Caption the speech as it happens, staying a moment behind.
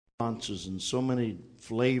nuances and so many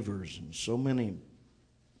flavors and so many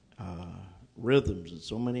rhythms and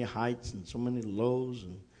so many heights and so many lows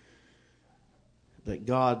and that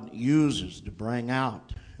God uses to bring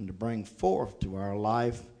out and to bring forth to our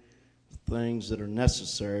life things that are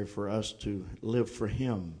necessary for us to live for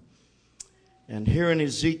Him. And here in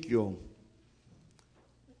Ezekiel,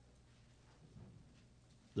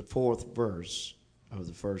 the 4th verse of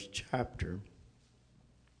the 1st chapter,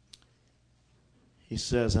 he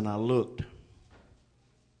says, "And I looked,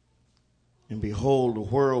 and behold, a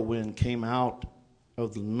whirlwind came out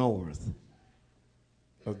of the north,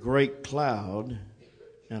 a great cloud,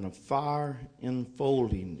 and a fire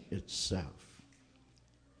enfolding itself.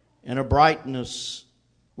 And a brightness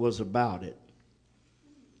was about it.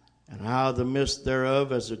 And out of the midst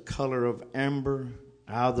thereof, as the color of amber,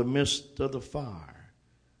 out of the midst of the fire.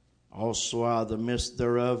 Also out of the midst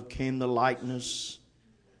thereof came the likeness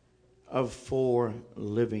of 4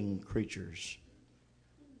 living creatures.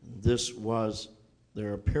 This was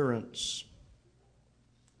their appearance.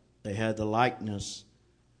 They had the likeness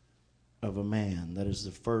of a man." That is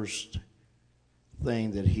the first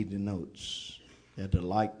thing that he denotes. They had the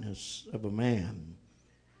likeness of a man.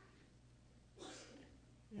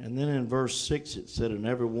 And then in verse 6 it said, "And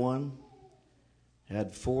every one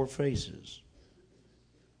had 4 faces."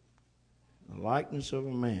 The likeness of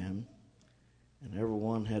a man, and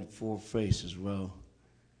everyone had 4 faces. Well,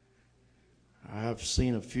 I have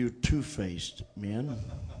seen a few 2-faced men,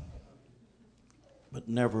 but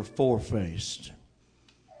never 4-faced.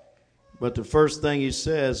 But the first thing he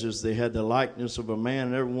says is they had the likeness of a man,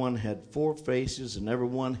 and everyone had 4 faces, and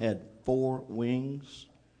everyone had 4 wings.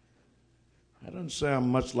 That doesn't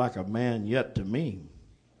sound much like a man yet to me.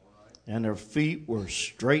 And their feet were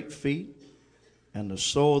straight feet, and the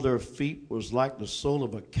sole of their feet was like the sole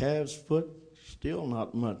of a calf's foot. Still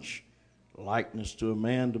not much likeness to a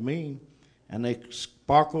man to me. And they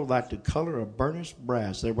sparkled like the color of burnished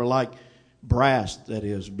brass. They were like brass that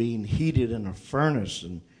is being heated in a furnace,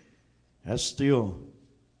 and that's still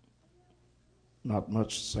not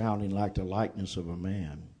much sounding like the likeness of a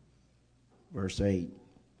man. Verse 8,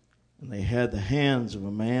 "And they had the hands of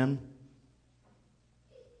a man."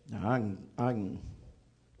 Now I can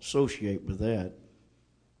associate with that.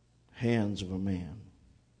 Hands of a man.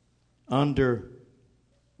 Under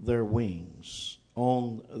their wings,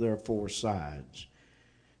 on their 4 sides.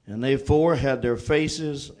 And they 4 had their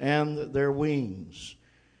faces and their wings.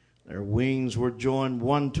 Their wings were joined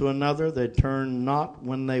one to another. They turned not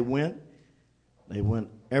when they went. They went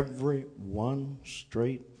every one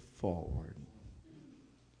straight forward.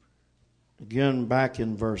 Again, back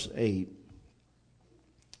in verse 8,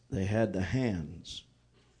 they had the hands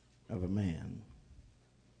of a man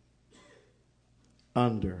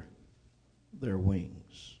under their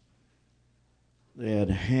wings. They had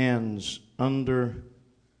hands under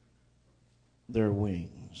their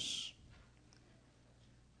wings.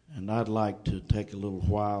 And I'd like to take a little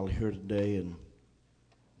while here today and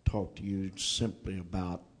talk to you simply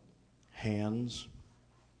about hands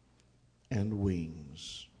and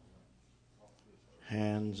wings.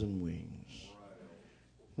 Hands and wings.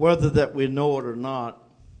 Whether that we know it or not,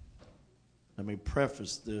 let me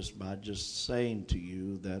preface this by just saying to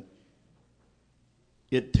you that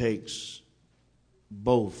it takes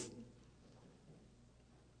both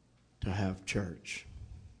to have church.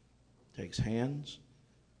 It takes hands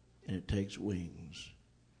and it takes wings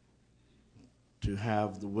to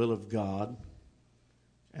have the will of God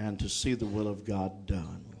and to see the will of God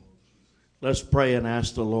done. Let's pray and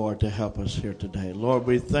ask the Lord to help us here today. Lord,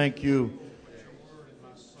 we thank you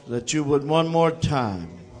that you would one more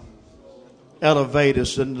time elevate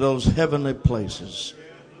us into those heavenly places,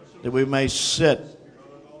 that we may sit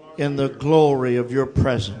in the glory of your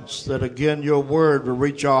presence, that again your word will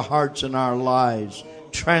reach our hearts and our lives,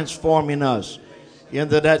 transforming us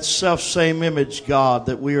into that self-same image, God,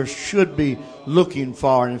 that we should be looking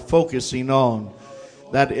for and focusing on,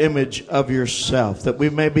 that image of yourself, that we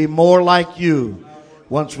may be more like you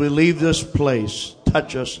once we leave this place.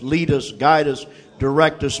 Touch us, lead us, guide us,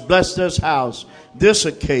 direct us, bless this house, this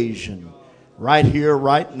occasion, right here,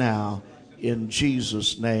 right now. In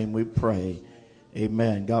Jesus' name we pray.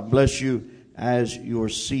 Amen. God bless you as you're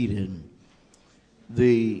seated.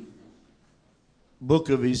 The book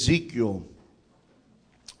of Ezekiel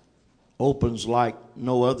opens like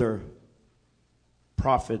no other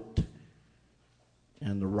prophet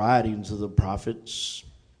and the writings of the prophets.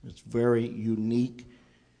 It's very unique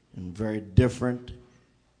and very different.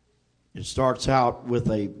 It starts out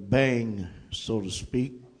with a bang, so to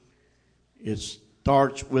speak. It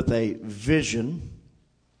starts with a vision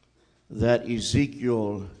that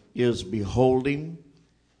Ezekiel is beholding.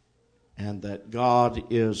 and that God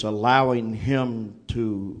is allowing him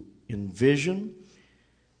to envision.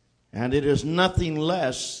 And it is nothing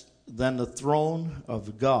less than the throne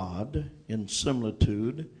of God in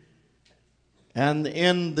similitude. And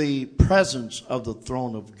in the presence of the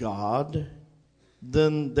throne of God,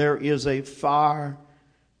 then there is a fire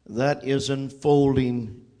that is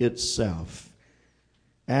unfolding itself.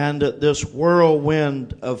 And this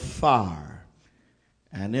whirlwind of fire,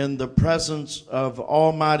 and in the presence of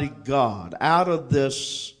Almighty God, out of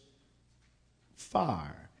this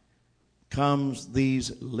fire comes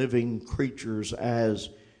these living creatures, as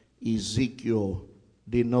Ezekiel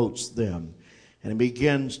denotes them. And he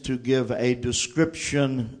begins to give a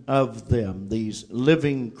description of them, these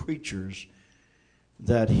living creatures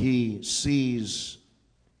that he sees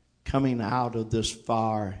coming out of this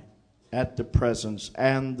fire at the presence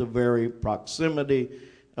and the very proximity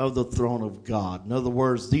of the throne of God. In other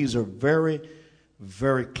words, these are very,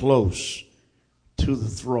 very close to the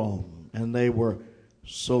throne. And they were,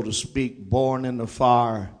 so to speak, born in the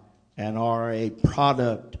fire and are a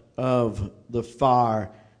product of the fire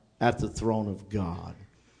at the throne of God.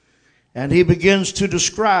 And he begins to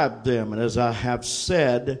describe them. And as I have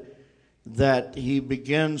said, that he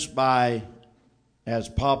begins by, as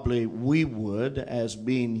probably we would, as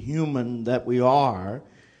being human that we are,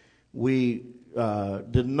 we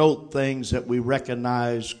denote things that we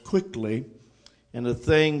recognize quickly. And the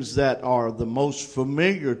things that are the most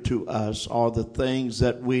familiar to us are the things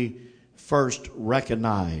that we first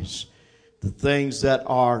recognize. The things that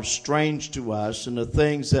are strange to us and the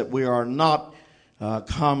things that we are not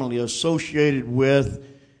commonly associated with,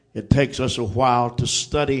 it takes us a while to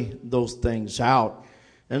study those things out.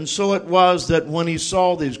 And so it was that when he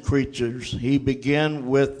saw these creatures, he began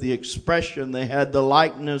with the expression, they had the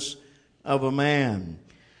likeness of a man.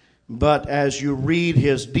 But as you read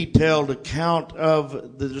his detailed account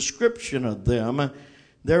of the description of them,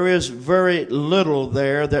 there is very little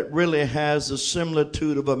there that really has the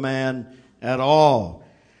similitude of a man at all.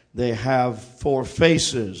 They have 4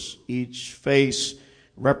 faces, each face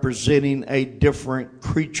representing a different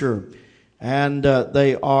creature. And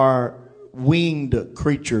they are winged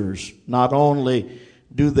creatures. Not only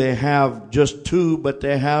do they have just 2, but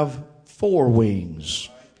they have 4 wings.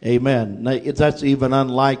 Amen. That's even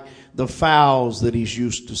unlike the fowls that he's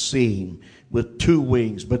used to seeing with 2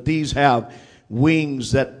 wings. But these have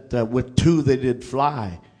wings that with 2 they did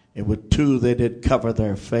fly, and with 2 they did cover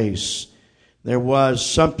their face. There was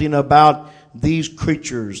something about these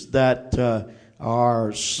creatures that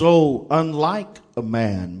are so unlike a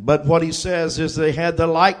man. But what he says is they had the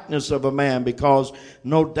likeness of a man, because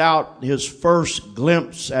no doubt his first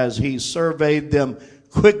glimpse as he surveyed them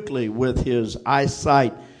quickly with his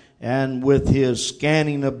eyesight and with his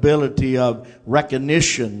scanning ability of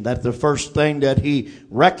recognition, that the first thing that he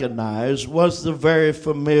recognized was the very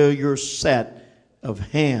familiar set of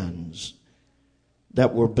hands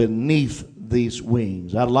that were beneath these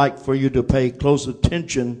wings. I'd like for you to pay close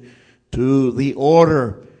attention to the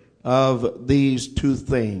order of these 2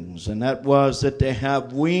 things. And that was that they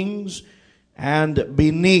have wings, and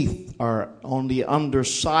beneath, or on the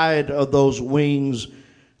underside of those wings,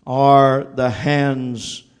 are the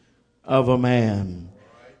hands of a man.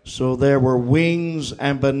 So there were wings,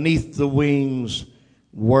 and beneath the wings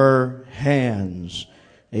were hands.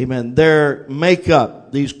 Amen. Their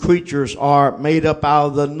makeup, these creatures are made up out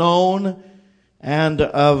of the known and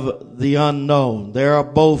of the unknown. They are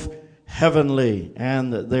both heavenly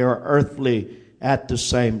and they are earthly at the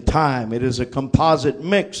same time. It is a composite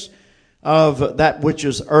mix of that which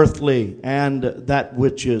is earthly and that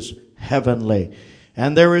which is heavenly.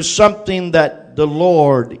 And there is something that the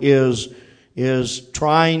Lord is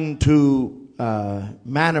trying to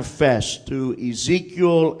manifest to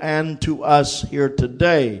Ezekiel and to us here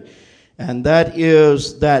today. And that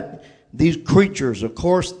is that these creatures, of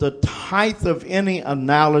course, the height of any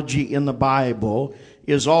analogy in the Bible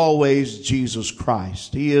is always Jesus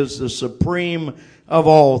Christ. He is the supreme of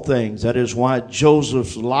all things. That is why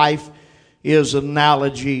Joseph's life is an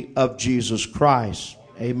analogy of Jesus Christ.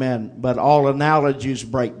 Amen. But all analogies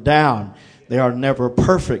break down. They are never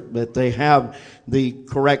perfect, but they have the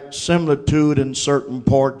correct similitude in certain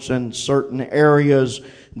parts and certain areas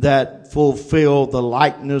that fulfill the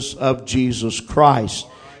likeness of Jesus Christ.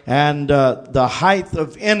 And the height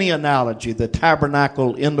of any analogy, the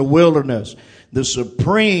tabernacle in the wilderness, the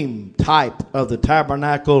supreme type of the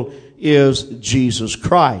tabernacle is Jesus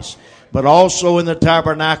Christ. But also in the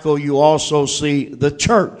tabernacle, you also see the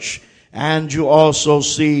church, and you also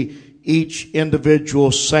see each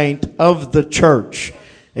individual saint of the church.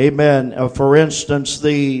 Amen. For instance,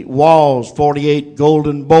 the walls, 48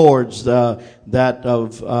 golden boards, that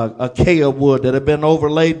of acacia wood that have been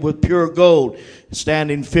overlaid with pure gold,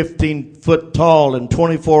 standing 15 foot tall and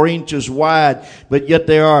 24 inches wide, but yet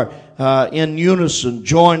they are in unison,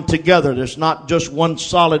 joined together. There's not just one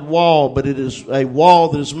solid wall, but it is a wall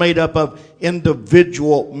that is made up of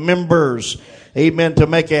individual members. Amen. To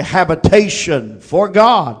make a habitation for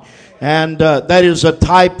God. And that is a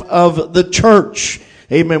type of the church.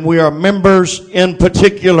 Amen. We are members in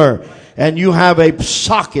particular. And you have a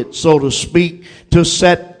socket, so to speak, to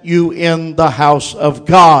set you in the house of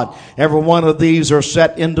God. Every one of these are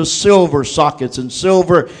set into silver sockets, and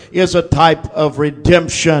silver is a type of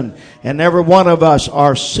redemption. And every one of us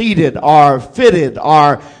are seated, are fitted,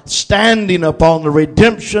 are standing upon the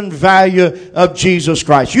redemption value of Jesus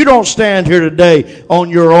Christ. You don't stand here today on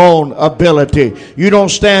your own ability. You don't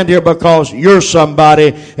stand here because you're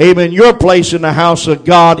somebody. Amen. Your place in the house of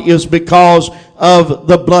God is because of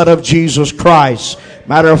the blood of Jesus Christ.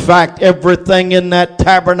 Matter of fact, everything in that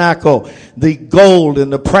tabernacle, the gold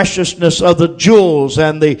and the preciousness of the jewels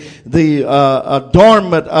and the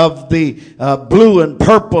adornment of the blue and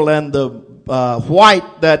purple and the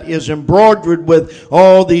white that is embroidered with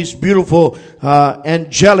all these beautiful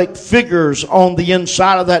angelic figures on the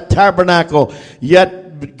inside of that tabernacle. Yet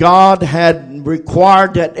God had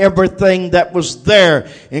required that everything that was there,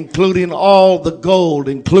 including all the gold,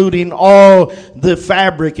 including all the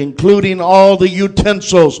fabric, including all the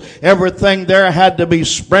utensils, everything there had to be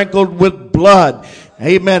sprinkled with blood.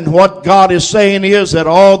 Amen. What God is saying is that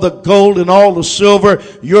all the gold and all the silver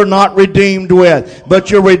you're not redeemed with,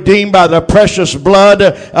 but you're redeemed by the precious blood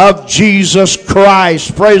of Jesus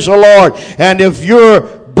Christ. Praise the Lord. And if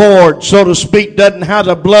you're board, so to speak, doesn't have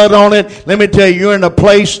the blood on it, let me tell you, you're in a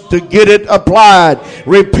place to get it applied.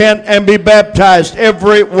 Repent and be baptized,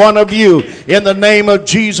 every one of you, in the name of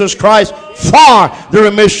Jesus Christ, for the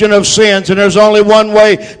remission of sins. And there's only one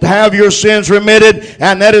way to have your sins remitted,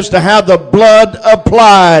 and that is to have the blood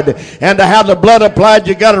applied. And to have the blood applied,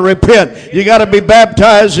 you got to repent. You got to be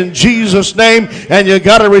baptized in Jesus' name, and you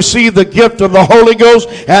got to receive the gift of the Holy Ghost.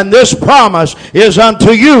 And this promise is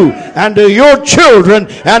unto you and to your children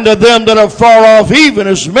and to them that are far off, even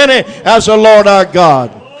as many as the Lord our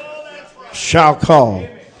God shall call.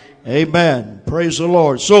 Amen. Praise the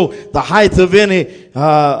Lord. So the height of any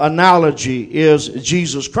analogy is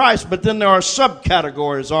Jesus Christ, but then there are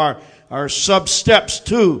subcategories, are sub-steps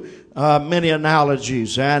to many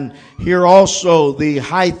analogies. And here also the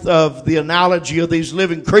height of the analogy of these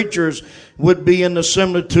living creatures would be in the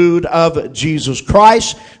similitude of Jesus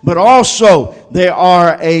Christ, but also they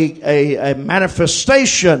are a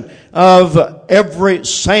manifestation of every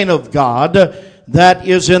saint of God that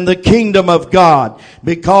is in the kingdom of God.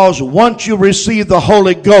 Because once you receive the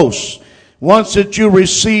Holy Ghost, once that you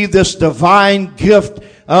receive this divine gift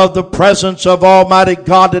of the presence of Almighty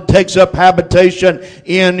God that takes up habitation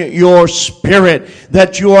in your spirit,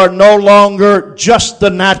 that you are no longer just the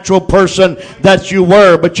natural person that you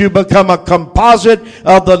were, but you become a composite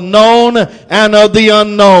of the known and of the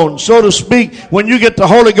unknown. So to speak, when you get the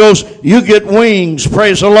Holy Ghost, you get wings.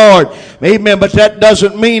 Praise the Lord. Amen. But that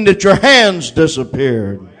doesn't mean that your hands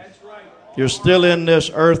disappeared. You're still in this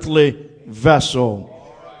earthly vessel.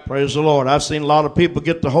 Praise the Lord. I've seen a lot of people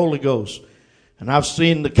get the Holy Ghost, and I've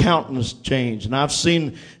seen the countenance change. And I've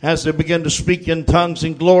seen as they begin to speak in tongues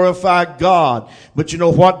and glorify God. But you know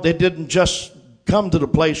what? They didn't just come to the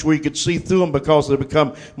place where you could see through them, because they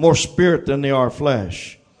become more spirit than they are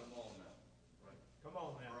flesh.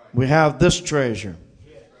 We have this treasure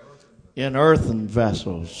in earthen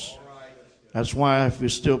vessels. That's why if you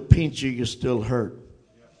still pinch you still hurt,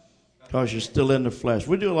 because you're still in the flesh.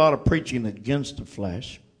 We do a lot of preaching against the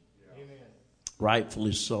flesh.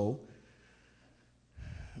 Rightfully so.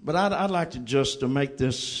 But I'd like to just to make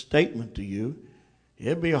this statement to you.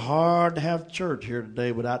 It'd be hard to have church here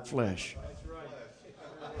today without flesh.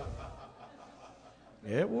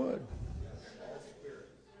 It would.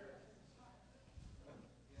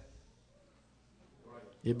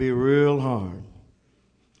 It'd be real hard.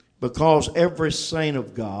 Because every saint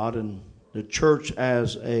of God and the church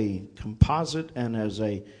as a composite and as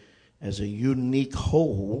a unique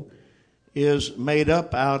whole is made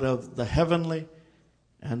up out of the heavenly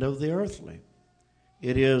and of the earthly.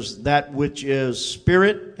 It is that which is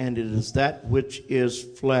spirit, and it is that which is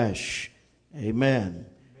flesh. Amen.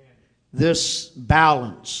 This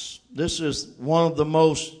balance, this is one of the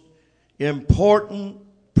most important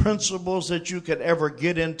principles that you could ever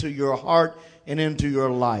get into your heart and into your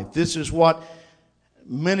life. This is what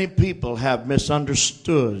many people have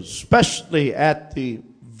misunderstood, especially at the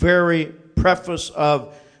very preface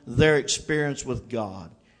of their experience with God.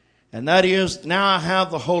 And that is, now I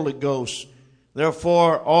have the Holy Ghost.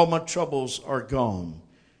 Therefore, all my troubles are gone.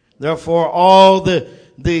 Therefore, all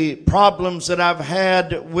the problems that I've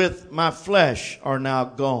had with my flesh are now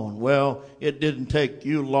gone. Well, it didn't take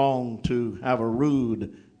you long to have a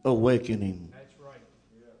rude awakening. That's right.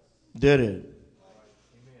 Did it?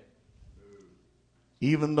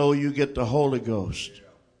 Even though you get the Holy Ghost,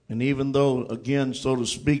 and even though, again, so to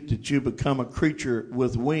speak, that you become a creature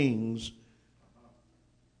with wings,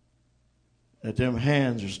 that them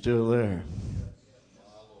hands are still there.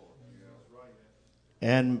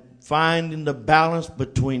 And finding the balance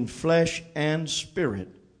between flesh and spirit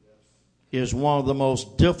is one of the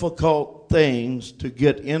most difficult things to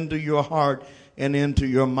get into your heart and into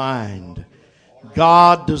your mind.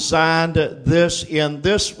 God designed this in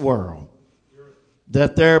this world,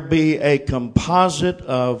 that there be a composite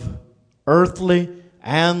of earthly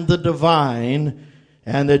and the divine,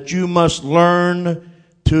 and that you must learn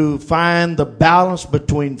to find the balance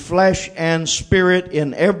between flesh and spirit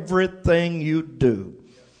in everything you do.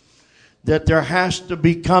 That there has to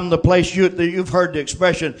become the place, you've heard the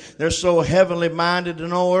expression, they're so heavenly minded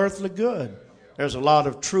and no earthly good. There's a lot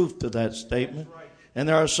of truth to that statement. And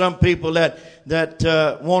there are some people that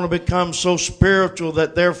want to become so spiritual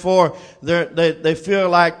that therefore they feel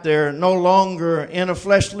like they're no longer in a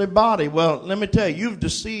fleshly body. Well, let me tell you, you've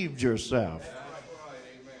deceived yourself.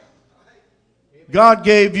 God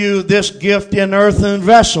gave you this gift in earthen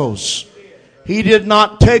vessels. He did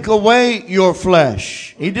not take away your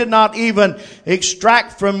flesh. He did not even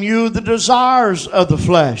extract from you the desires of the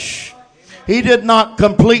flesh. He did not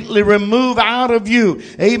completely remove out of you,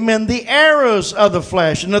 amen, the errors of the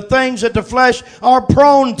flesh and the things that the flesh are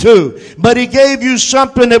prone to. But He gave you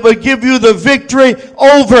something that would give you the victory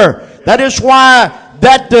over. That is why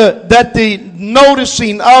that the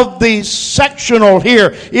noticing of the sectional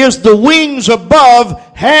here is the wings above,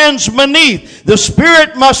 hands beneath. The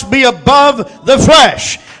spirit must be above the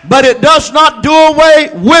flesh. But it does not do away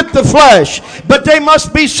with the flesh. But they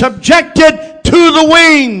must be subjected to the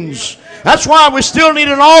wings. That's why we still need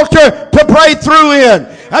an altar to pray through in.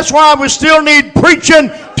 That's why we still need preaching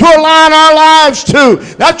to align our lives to.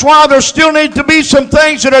 That's why there still need to be some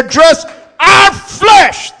things that address our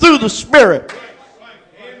flesh through the Spirit.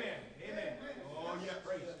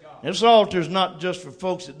 This altar is not just for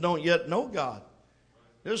folks that don't yet know God.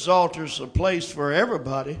 This altar is a place for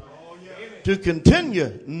everybody to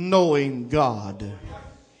continue knowing God.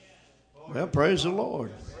 Well, praise the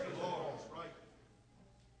Lord.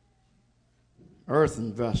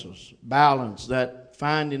 Earthen vessels, balance, that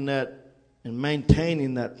finding that and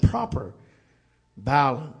maintaining that proper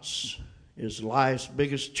balance is life's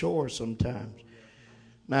biggest chore sometimes.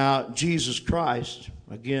 Now, Jesus Christ,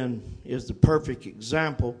 again, is the perfect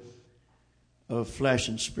example of flesh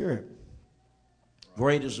and spirit.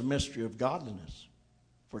 Great is the mystery of godliness,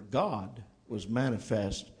 for God was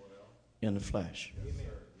manifest in the flesh.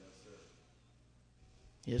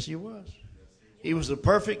 Yes, He was. He was the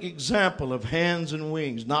perfect example of hands and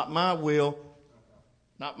wings. Not my will,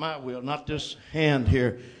 not this hand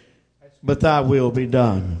here, but thy will be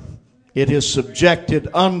done. It is subjected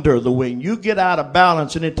under the wing. You get out of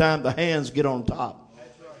balance anytime the hands get on top.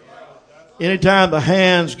 Anytime the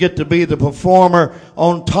hands get to be the performer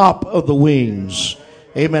on top of the wings.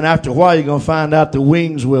 Amen. After a while, you're going to find out the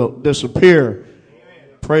wings will disappear.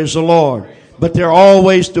 Praise the Lord. But they're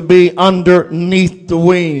always to be underneath the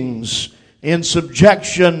wings, in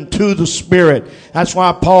subjection to the Spirit. That's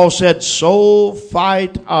why Paul said, so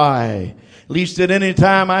fight I. Least at any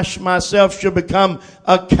time I myself should become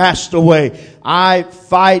a castaway. I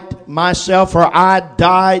fight myself, or I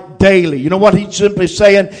die daily. You know what he's simply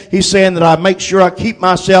saying? He's saying that I make sure I keep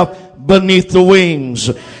myself beneath the wings.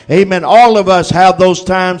 Amen. All of us have those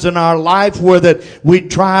times in our life where that we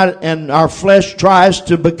try and our flesh tries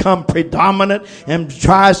to become predominant and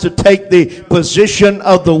tries to take the position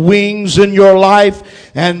of the wings in your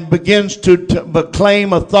life and begins to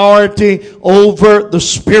claim authority over the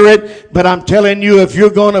Spirit. But I'm telling you, if you're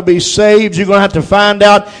going to be saved, you're going to have to find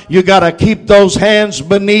out you got to keep those hands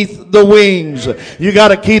beneath the wings. You got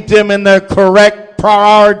to keep them in their correct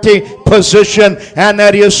priority position, and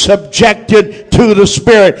that is subjected to the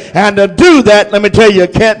Spirit. And to do that, let me tell you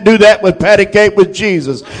can't do that with patty cake with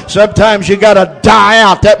Jesus. Sometimes you got to die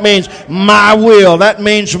out. That means my will. That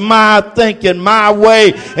means my thinking, my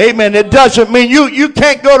way. Amen. It doesn't mean you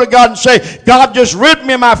can't go to God and say, God, just rid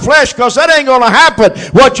me of my flesh, because that ain't going to happen.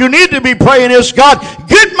 What you need to be praying is, God,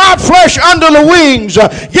 get my flesh under the wings.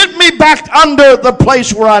 Get me back under the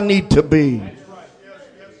place where I need to be.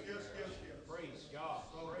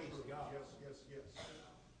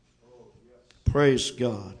 Praise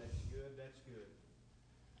God.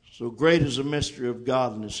 So great is the mystery of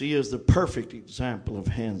godliness. He is the perfect example of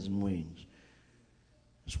hands and wings.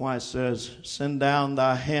 That's why it says, send down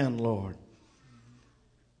thy hand, Lord,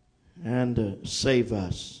 and save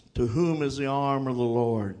us. To whom is the arm of the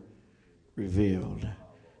Lord revealed?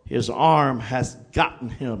 His arm hath gotten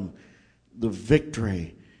him the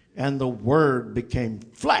victory, and the Word became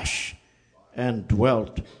flesh and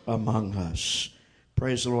dwelt among us.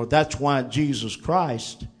 Praise the Lord. That's why Jesus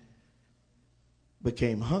Christ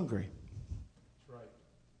became hungry.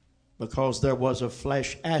 Because there was a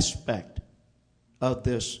flesh aspect of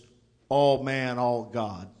this all man, all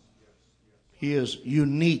God. He is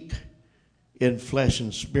unique in flesh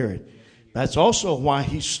and spirit. That's also why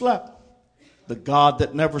he slept. The God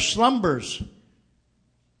that never slumbers,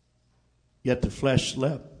 yet the flesh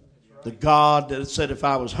slept. The God that said, if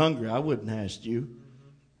I was hungry, I wouldn't ask you.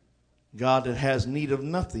 God that has need of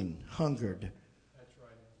nothing, hungered.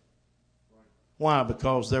 Why?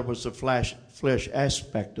 Because there was a flesh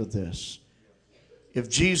aspect of this. If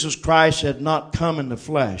Jesus Christ had not come in the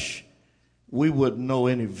flesh, we wouldn't know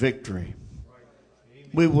any victory.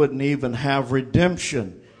 We wouldn't even have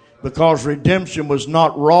redemption, because redemption was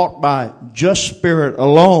not wrought by just spirit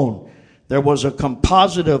alone. There was a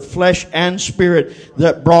composite of flesh and spirit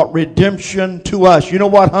that brought redemption to us. You know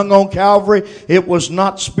what hung on Calvary? It was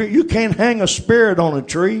not spirit. You can't hang a spirit on a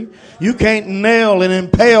tree. You can't nail and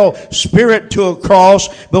impale spirit to a cross.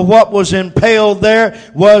 But what was impaled there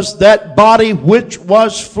was that body which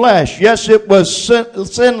was flesh. Yes, it was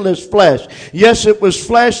sinless flesh. Yes, it was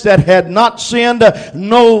flesh that had not sinned.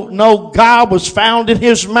 No guile was found in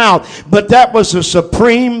his mouth. But that was the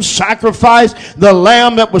supreme sacrifice, the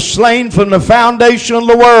lamb that was slain from the foundation of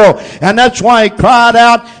the world. And that's why he cried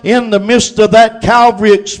out in the midst of that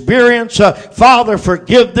Calvary experience, Father,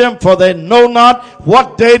 forgive them, for they know not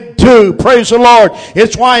what they do. Praise the Lord.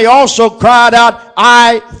 It's why he also cried out,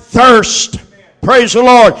 I thirst. Praise the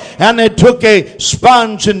Lord. And they took a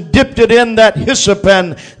sponge and dipped it in that hyssop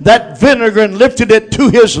and that vinegar and lifted it to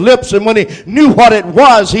his lips. And when he knew what it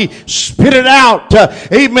was, he spit it out.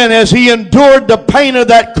 Amen. As he endured the pain of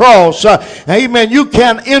that cross. Amen. You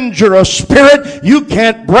can't injure a spirit. You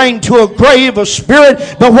can't bring to a grave a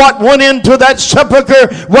spirit. But what went into that sepulcher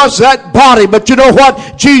was that body. But you know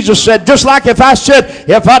what? Jesus said, just like if I said,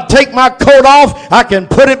 if I take my coat off, I can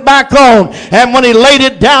put it back on. And when he laid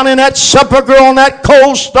it down in that sepulcher on that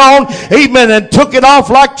cold stone, amen, and took it off,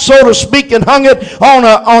 like so to speak, and hung it on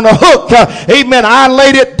a hook, amen, I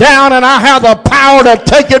laid it down and I have the power to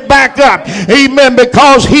take it back up, amen,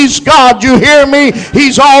 because he's God. You hear me?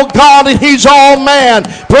 He's all God and he's all man.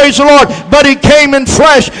 Praise the Lord. But he came in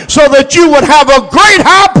flesh so that you would have a great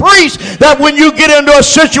high priest, that when you get into a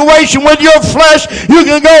situation with your flesh, you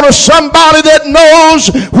can go to somebody that knows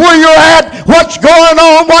where you're at, what's going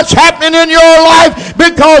on, what's happening in your life,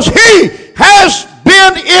 because he has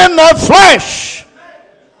been in the flesh.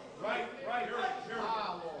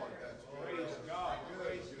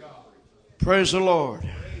 Praise the Lord.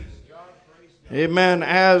 Amen.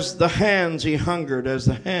 As the hands he hungered, as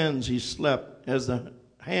the hands he slept, as the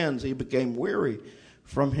hands he became weary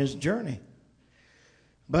from his journey.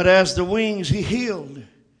 But as the wings he healed,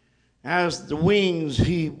 as the wings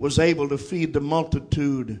he was able to feed the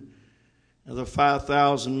multitude of the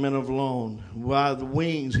 5,000 men of alone. By the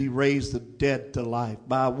wings he raised the dead to life.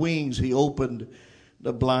 By wings he opened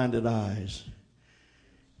the blinded eyes.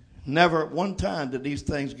 Never at one time did these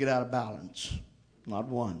things get out of balance. Not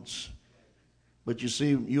once. But you see,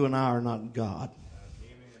 you and I are not God.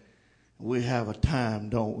 We have a time,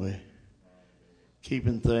 don't we?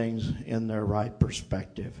 Keeping things in their right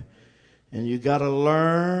perspective. And you got to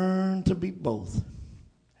learn to be both.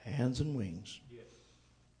 Hands and wings.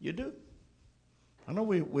 You do. I know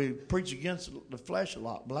we preach against the flesh a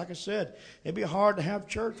lot, but like I said, it'd be hard to have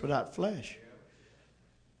church without flesh.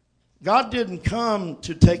 God didn't come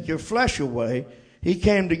to take your flesh away. He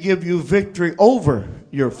came to give you victory over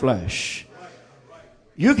your flesh.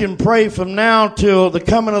 You can pray from now till the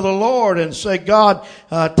coming of the Lord and say, God,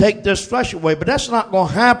 take this flesh away. But that's not going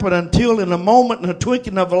to happen until in a moment, in a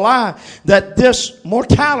twinkling of an eye, that this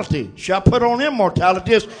mortality shall put on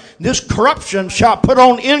immortality. This corruption shall put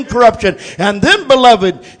on incorruption. And then,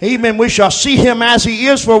 beloved, amen, we shall see him as he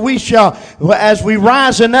is, for we shall, as we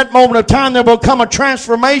rise in that moment of time, there will come a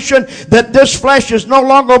transformation, that this flesh is no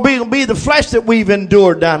longer going to be the flesh that we've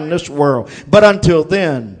endured down in this world. But until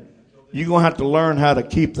then, you're going to have to learn how to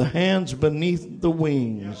keep the hands beneath the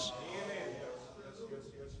wings.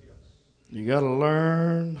 You got to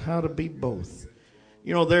learn how to be both.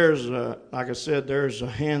 You know, there's, like I said, there's a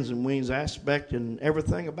hands and wings aspect in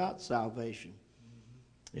everything about salvation.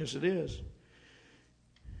 Yes, it is.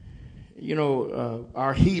 You know,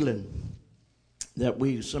 our healing that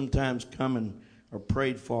we sometimes come and are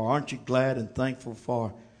prayed for. Aren't you glad and thankful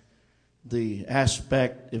for the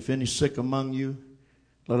aspect, if any sick among you,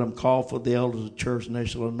 let them call for the elders of the church, and they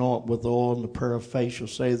shall anoint with oil, and the prayer of faith shall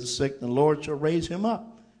save the sick, and the Lord shall raise him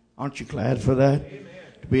up. Aren't you glad for that? Amen.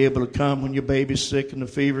 To be able to come when your baby's sick and the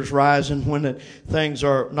fever's rising, when things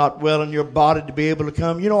are not well in your body, to be able to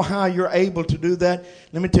come. You know how you're able to do that?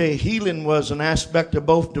 Let me tell you, healing was an aspect of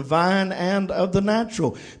both divine and of the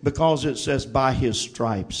natural, because it says by his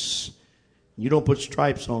stripes. You don't put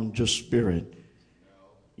stripes on just spirit.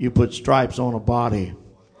 You put stripes on a body,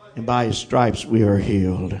 and by his stripes we are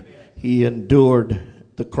healed. He endured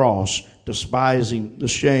the cross, despising the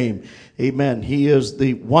shame. Amen. He is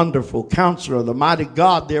the wonderful counselor, the mighty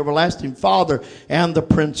God, the everlasting Father, and the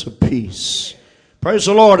Prince of Peace. Praise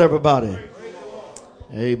the Lord, everybody.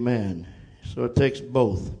 Amen. So it takes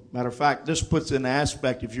both. Matter of fact, this puts in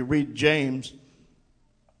aspect, if you read James,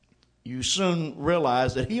 you soon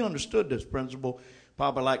realize that he understood this principle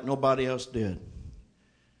probably like nobody else did.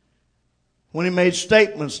 When he made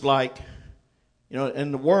statements like, you know,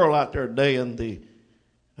 in the world out there today, in the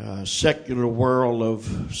secular world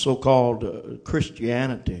of so-called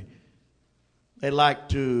Christianity, they like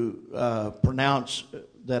to pronounce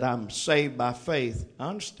that I'm saved by faith. I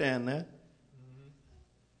understand that.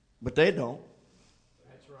 But they don't.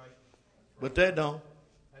 That's right. But they don't.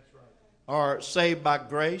 That's right. Or saved by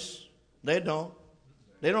grace. They don't.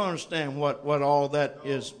 They don't understand what all that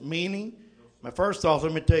is meaning. First off,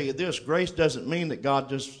 let me tell you this. Grace doesn't mean that God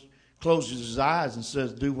just closes his eyes and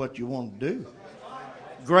says, do what you want to do.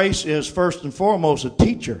 Grace is first and foremost a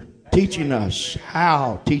teacher, teaching us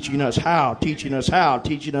how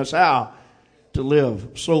to live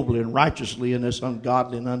soberly and righteously in this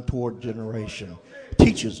ungodly and untoward generation.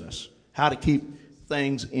 Teaches us how to keep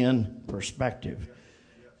things in perspective.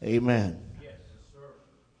 Amen.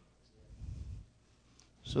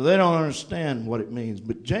 So they don't understand what it means.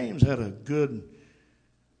 But James had a good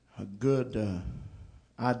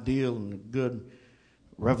ideal and a good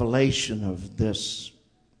revelation of this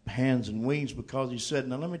hands and wings, because he said,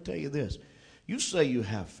 now let me tell you this. You say you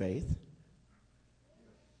have faith.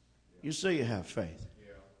 You say you have faith.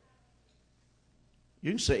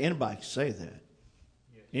 You can say, anybody can say that.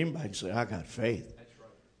 Anybody can say, I got faith.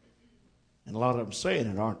 And a lot of them saying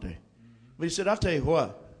it, aren't they? But he said, I'll tell you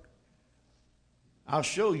what. I'll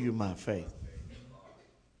show you my faith.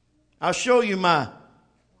 I'll show you my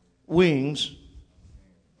wings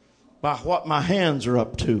by what my hands are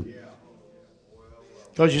up to.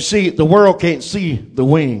 Because you see, the world can't see the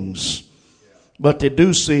wings, but they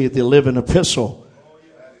do see the living epistle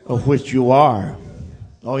of which you are.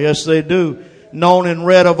 Oh, yes, they do. Known and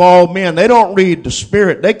read of all men. They don't read the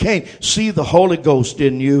Spirit. They can't see the Holy Ghost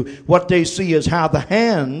in you. What they see is how the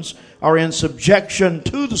hands are in subjection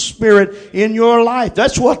to the Spirit in your life.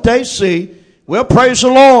 That's what they see. Well, praise the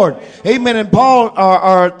Lord. Amen.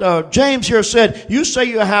 And James here said, you say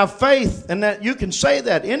you have faith, and that you can say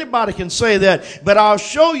that. Anybody can say that. But I'll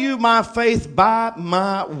show you my faith by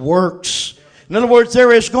my works. In other words,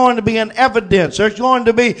 there is going to be an evidence. There's going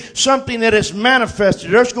to be something that is manifested.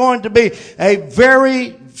 There's going to be a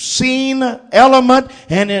very seen element.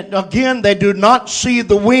 And again, they do not see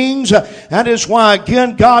the wings. That is why,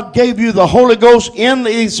 again, God gave you the Holy Ghost in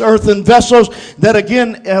these earthen vessels. That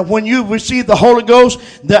again, when you receive the Holy Ghost,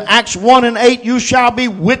 the Acts 1:8, you shall be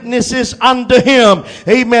witnesses unto him.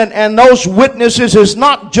 Amen. And those witnesses is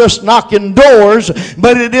not just knocking doors,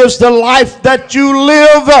 but it is the life that you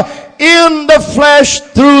live in the flesh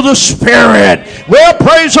through the Spirit. Well,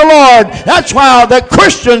 praise the Lord. That's why the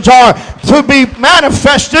Christians are to be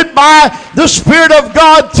manifested by the Spirit of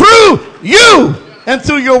God through you and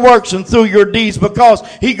through your works and through your deeds, because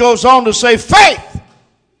he goes on to say faith.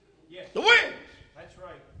 Yes. The wings. That's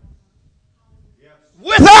right. Yes.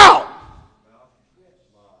 Without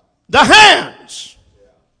the hands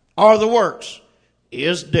or the works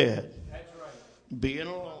is dead. That's right. Being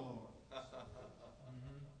alone.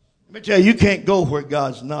 Let me tell you, you can't go where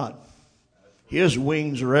God's not. His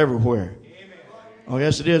wings are everywhere. Oh,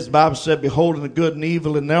 yes, it is. The Bible said, beholding the good and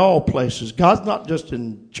evil in all places. God's not just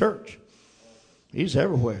in church. He's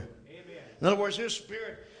everywhere. In other words, his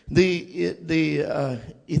Spirit, the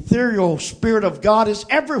ethereal Spirit of God is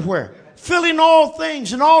everywhere, filling all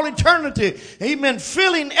things in all eternity. Amen.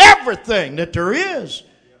 Filling everything that there is.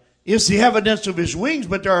 It's the evidence of his wings,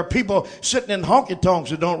 but there are people sitting in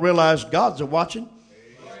honky-tonks that don't realize God's watching.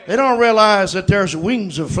 They don't realize that there's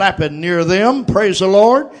wings are flapping near them. Praise the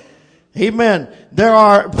Lord. Amen. There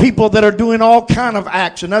are people that are doing all kind of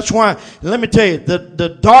acts. And that's why, let me tell you,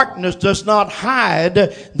 the darkness does not hide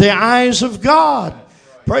the eyes of God.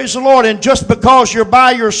 Praise the Lord. And just because you're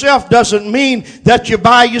by yourself doesn't mean that you're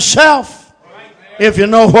by yourself. If you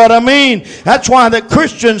know what I mean. That's why the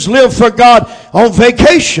Christians live for God on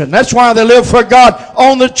vacation. That's why they live for God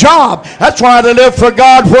on the job. That's why they live for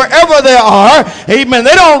God wherever they are. Amen.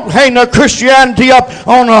 They don't hang their Christianity up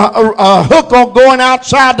on a hook on going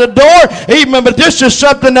outside the door. Amen. But this is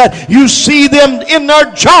something that you see them in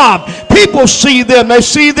their job. People see them. They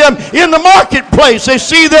see them in the marketplace. They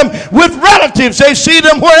see them with relatives. They see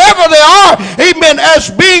them wherever they are. Amen.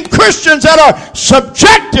 As being Christians that are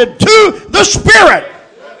subjected to the Spirit.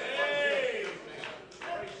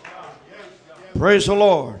 Praise the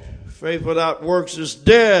Lord. Faith without works is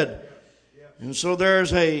dead. And so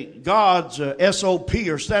there's a God's SOP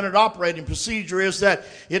or standard operating procedure is that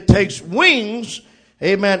it takes wings,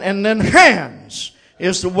 amen, and then hands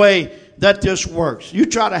is the way that this works. You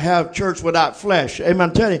try to have church without flesh. Amen.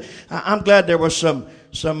 I'm telling you, I'm glad there were some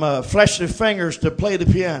fleshly fingers to play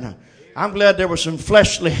the piano. I'm glad there were some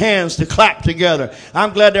fleshly hands to clap together.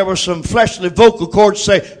 I'm glad there were some fleshly vocal cords to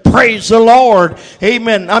say, praise the Lord.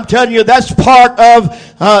 Amen. I'm telling you, that's part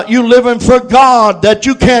of you living for God. That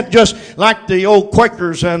you can't just, like the old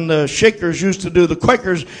Quakers and the Shakers used to do. The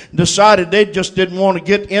Quakers decided they just didn't want to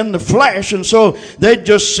get in the flesh. And so they'd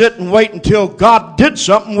just sit and wait until God did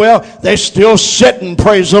something. Well, they still sitting,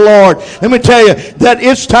 praise the Lord. Let me tell you that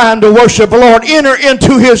it's time to worship the Lord. Enter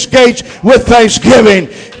into His gates with thanksgiving.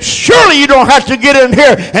 Surely you don't have to get in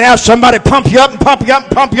here and have somebody pump you up and pump you up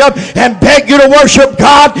and pump you up and beg you to worship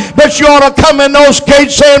God. But you ought to come in those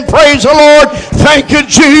gates saying, praise the Lord, thank you,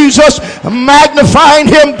 Jesus, magnifying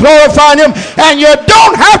Him, glorifying Him, and you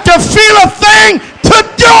don't have to feel a thing to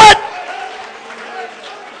do it.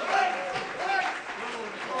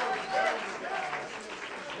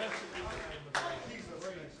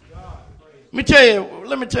 Let me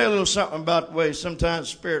tell you a little something about the way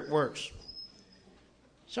sometimes the Spirit works.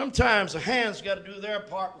 Sometimes the hands got to do their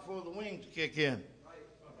part before the wings kick in.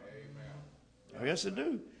 I guess they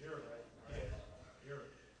do.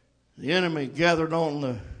 The enemy gathered on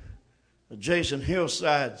the adjacent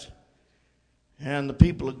hillsides, and the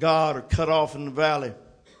people of God are cut off in the valley.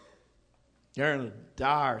 They're in a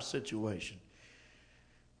dire situation.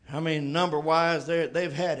 I mean, number-wise,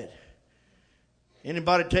 they've had it.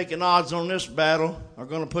 Anybody taking odds on this battle are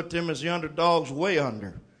going to put them as the underdogs way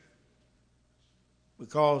under.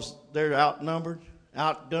 Because they're outnumbered,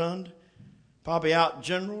 outgunned, probably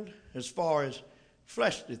outgeneraled as far as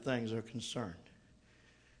fleshly things are concerned.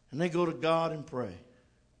 And they go to God and pray.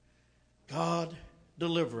 God,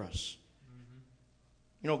 deliver us.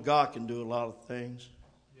 You know, God can do a lot of things.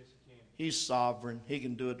 Yes, He can. He's sovereign. He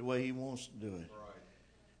can do it the way He wants to do it. Right.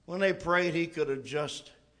 When they prayed, He could have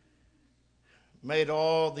just made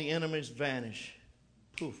all the enemies vanish.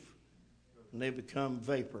 Poof. And they become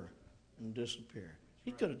vapor and disappear.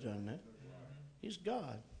 He could have done that. He's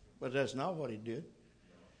God. But that's not what He did.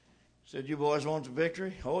 He said, you boys want the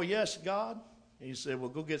victory? Oh, yes, God. And He said, well,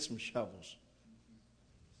 go get some shovels.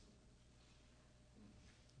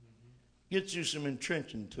 Get you some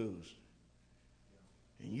entrenching tools.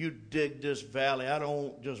 And you dig this valley. I don't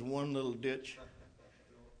want just one little ditch.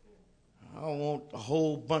 I want a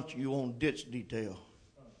whole bunch of you on ditch detail.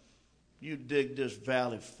 You dig this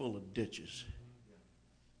valley full of ditches.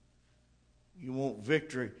 You want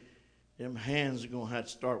victory, them hands are going to have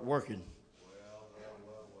to start working.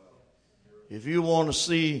 If you want to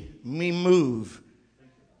see me move,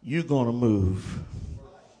 you're going to move.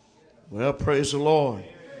 Well, praise the Lord.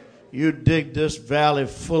 You dig this valley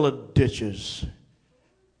full of ditches.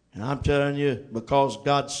 And I'm telling you, because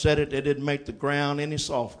God said it, it didn't make the ground any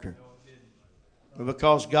softer. But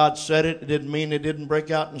because God said it, it didn't mean they didn't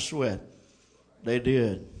break out in sweat. They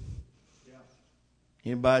did.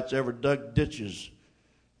 Anybody that's ever dug ditches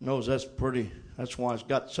knows that's why it's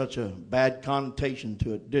got such a bad connotation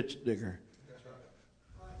to it, ditch digger. That's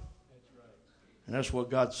right. And that's what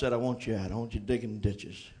God said I want you at. I want you digging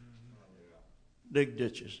ditches. Dig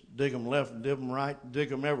ditches. Dig them left, dig them right, dig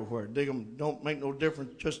them everywhere. Dig them, don't make no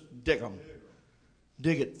difference, just dig them.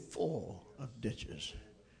 Dig it full of ditches.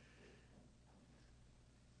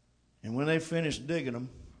 And when they finish digging them,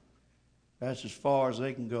 that's as far as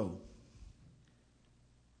they can go.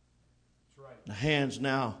 The hands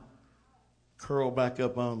now curl back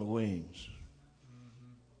up on the wings.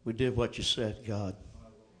 We did what you said, God.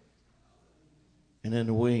 And then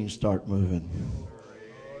the wings start moving.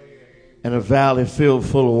 And a valley filled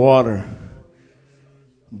full of water.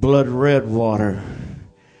 Blood red water.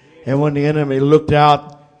 And when the enemy looked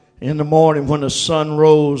out in the morning when the sun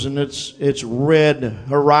rose and its red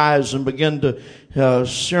horizon began to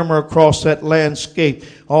shimmer across that landscape.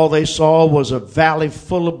 All they saw was a valley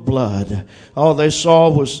full of blood. All they saw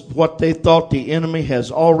was what they thought the enemy has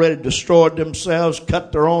already destroyed themselves,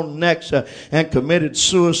 cut their own necks, and committed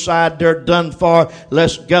suicide. They're done for.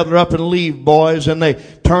 Let's gather up and leave, boys. And they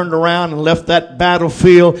turned around and left that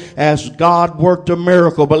battlefield as God worked a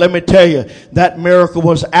miracle. But let me tell you, that miracle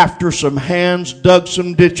was after some hands dug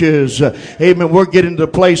some ditches. Amen. We're getting to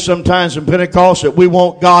the place sometimes in Pentecost that we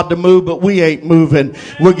want God to move, but we ain't moving.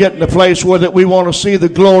 We're getting to the place where that we want to see the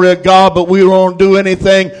glory of God, but we won't do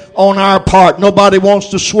anything on our part. Nobody wants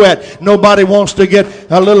to sweat. Nobody wants to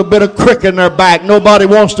get a little bit of crick in their back. Nobody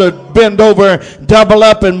wants to bend over, double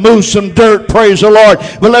up, and move some dirt. Praise the Lord.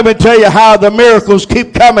 But let me tell you how the miracles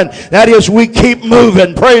keep coming. That is, we keep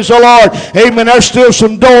moving. Praise the Lord. Amen. There's still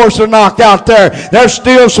some doors to knock out there. There's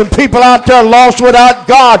still some people out there lost without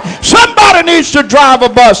God. Somebody needs to drive a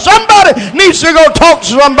bus. Somebody needs to go talk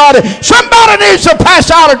to somebody. Somebody needs to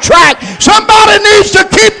pass out a tract. Somebody needs to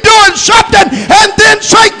keep doing something and then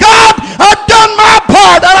say, God, I've done my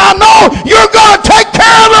part, and I know you're going to take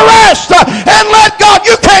care of the rest. And let God,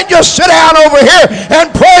 you can't just sit down over here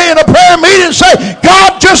and pray in a prayer meeting and say,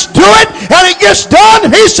 God, just do it, and it gets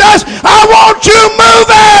done. He says, I want you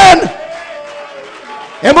moving.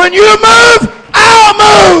 And when you move,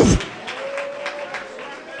 I'll move.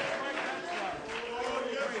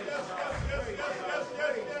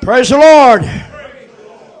 Praise the Lord.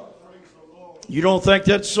 You don't think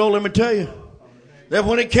that's so? Let me tell you. That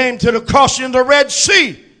when it came to the crossing of the Red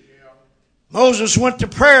Sea, Moses went to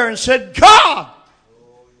prayer and said, God,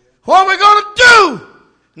 what are we going to do?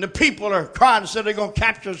 And the people are crying and said they're going to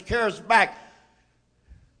capture us, carry us back.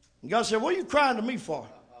 And God said, what are you crying to me for?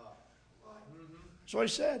 That's what he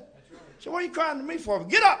said. He said, what are you crying to me for?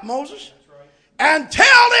 Get up, Moses, and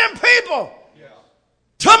tell them people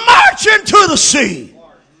to march into the sea.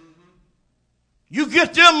 You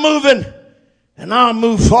get them moving, and I'll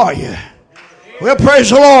move for you. Well, praise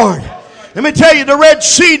the Lord. Let me tell you, the Red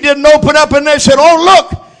Sea didn't open up and they said, oh,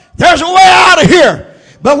 look, there's a way out of here.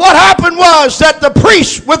 But what happened was that the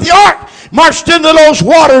priests with the ark marched into those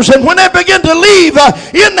waters, and when they began to leave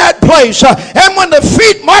in that place, and when the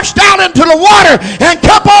feet marched down into the water and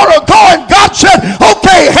kept on going, God said,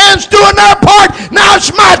 okay, hands doing their part, now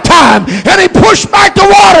it's my time. And he pushed back the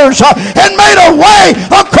waters and made a way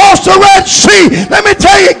across the Red Sea. Let me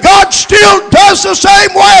tell you, God still does the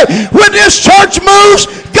same way. When this church moves,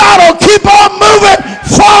 God will keep on moving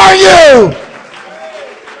for you.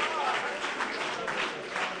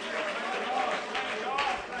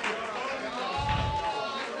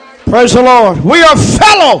 Praise the Lord. We are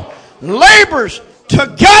fellow laborers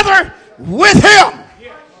together with him.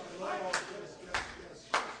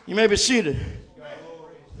 You may be seated.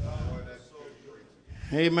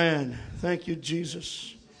 Amen. Thank you,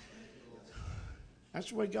 Jesus.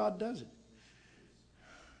 That's the way God does it.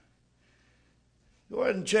 Go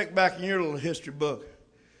ahead and check back in your little history book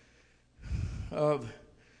of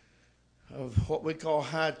what we call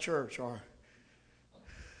high church, or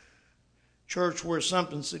church where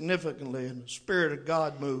something significantly in the Spirit of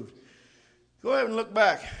God moved. Go ahead and look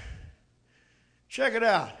back. Check it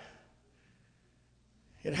out.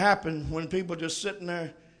 It happened when people just sitting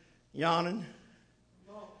there yawning,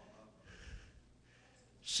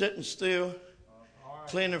 sitting still,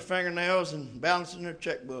 cleaning their fingernails and balancing their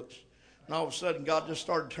checkbooks. And all of a sudden, God just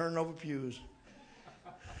started turning over pews.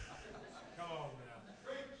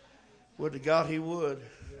 Would to God he would.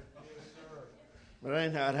 But that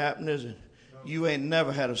ain't how it happened, is it? You ain't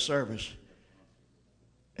never had a service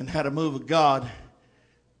and had a move of God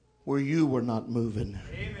where you were not moving.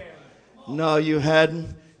 Amen. No, you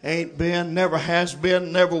hadn't, ain't been, never has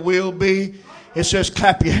been, never will be. It says,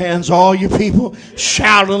 clap your hands, all you people.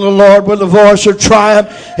 Shout unto the Lord with a voice of triumph.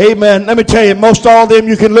 Amen. Let me tell you, most all of them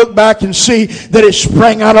you can look back and see that it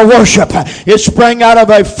sprang out of worship. It sprang out of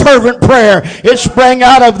a fervent prayer. It sprang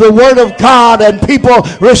out of the Word of God and people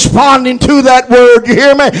responding to that Word. You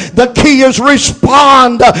hear me? The key is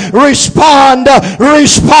respond. Respond.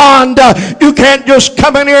 Respond. You can't just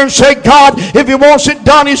come in here and say, God, if he wants it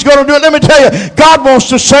done, he's going to do it. Let me tell you, God wants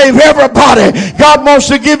to save everybody. God wants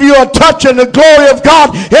to give you a touch and the glory of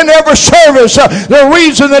God in every service. The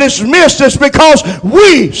reason that it's missed is because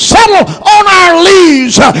we settle on our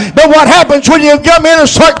leaves. But what happens when you come in and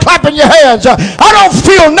start clapping your hands? I don't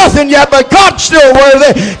feel nothing yet, but God's still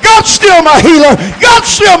worthy. God's still my healer.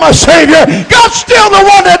 God's still my Savior. God's still the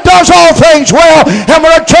one that does all things well. And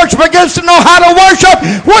when a church begins to know how to worship,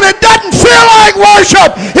 when it doesn't feel like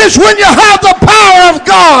worship, is when you have the power of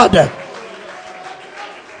God.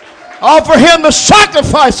 Offer him the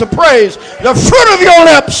sacrifice of praise, the fruit of your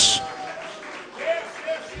lips.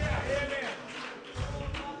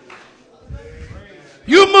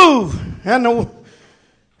 move. And the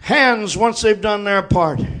hands, once they've done their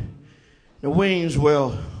part, the wings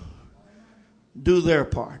will do their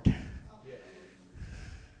part.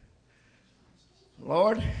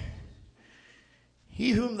 Lord,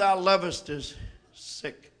 he whom thou lovest is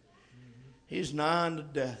sick. He's nigh unto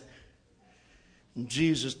death. And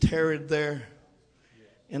Jesus tarried there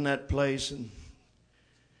in that place, and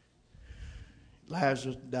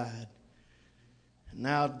Lazarus died. And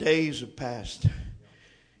now days have passed.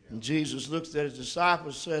 And Jesus looked at his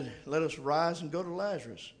disciples and said, let us rise and go to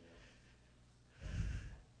Lazarus.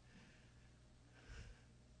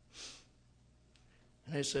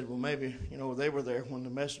 And they said, well, maybe, they were there when the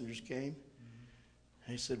messengers came.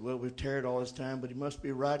 And he said, well, we've tarried all this time, but he must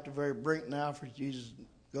be right at the very brink now for Jesus to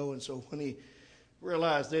go. And so when he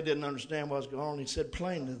realized they didn't understand what was going on, he said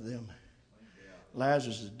plain to them,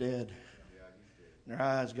 Lazarus is dead. And their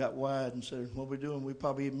eyes got wide and said, what are we doing? We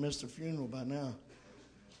probably even missed the funeral by now.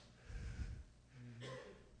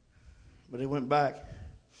 But they went back.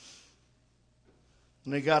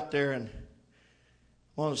 And they got there, and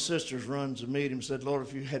one of the sisters runs to meet him and said, Lord,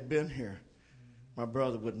 if you had been here, my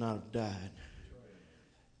brother would not have died.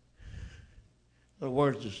 In other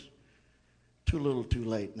words, it's too little too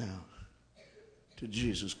late now to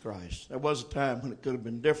Jesus Christ. There was a time when it could have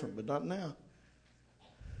been different, but not now.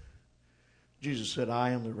 Jesus said,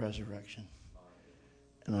 I am the resurrection,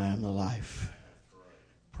 and I am the life.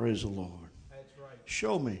 Praise the Lord.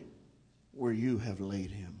 Show me where you have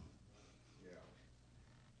laid him.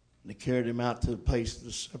 And they carried him out to the place of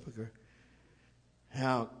the sepulchre.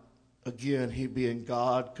 How, again, he being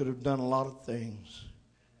God could have done a lot of things.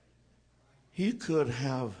 He could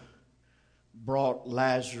have brought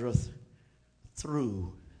Lazarus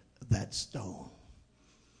through that stone.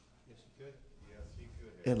 Yes, he could. Yes, he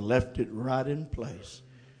could. And left it right in place.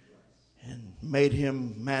 And made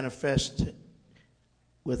him manifest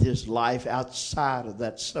with his life outside of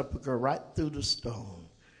that sepulchre, right through the stone,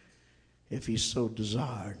 if he so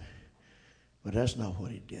desired. But that's not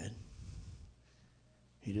what he did.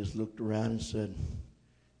 He just looked around and said,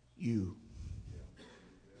 you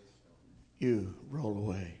roll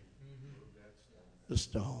away the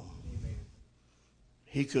stone.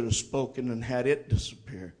 He could have spoken and had it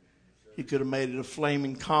disappear. He could have made it a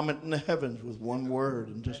flaming comet in the heavens with one word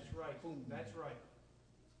and just. That's right. That's right.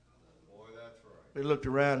 Boy, that's right. He looked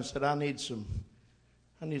around and said, I need some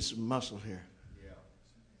muscle here.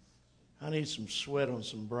 I need some sweat on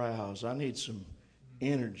some brows. I need some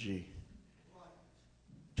energy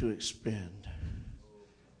to expend.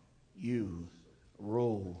 You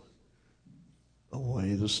roll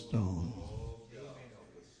away the stone.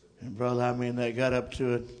 And brother, they got up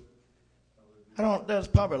to it. There's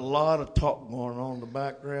probably a lot of talk going on in the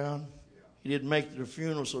background. He didn't make it to the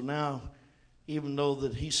funeral, so now, even though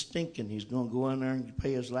that he's stinking, he's going to go in there and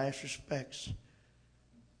pay his last respects.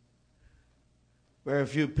 Very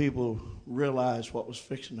few people realize what was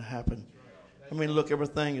fixing to happen. Look,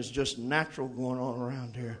 everything is just natural going on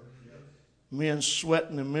around here. Men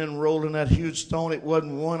sweating and men rolling that huge stone. It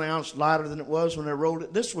wasn't 1 ounce lighter than it was when they rolled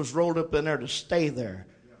it. This was rolled up in there to stay there.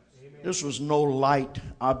 This was no light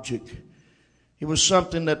object. It was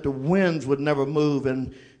something that the winds would never move,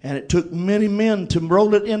 and it took many men to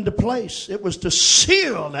roll it into place. It was to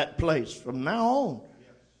seal that place from now on.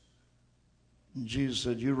 And Jesus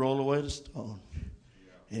said, you roll away the stone.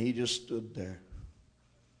 And he just stood there.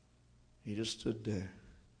 He just stood there,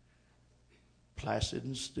 placid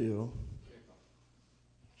and still.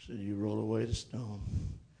 He said, you roll away the stone.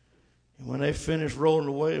 And when they finished rolling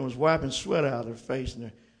away and was wiping sweat out of their face and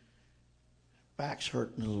their backs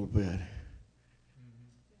hurting a little bit,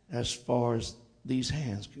 as far as these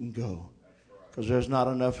hands can go. Because there's not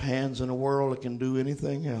enough hands in the world that can do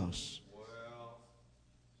anything else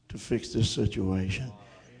to fix this situation.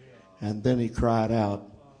 And then he cried out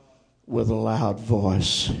with a loud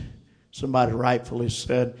voice. Somebody rightfully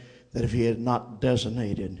said that if he had not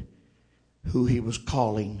designated who he was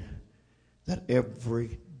calling, that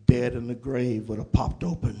every dead in the grave would have popped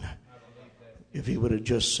open if he would have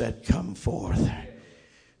just said, come forth.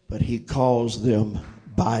 But he calls them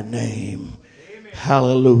by name.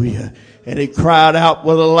 Hallelujah. And he cried out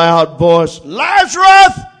with a loud voice,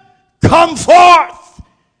 Lazarus, come forth.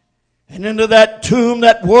 And into that tomb,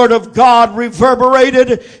 that word of God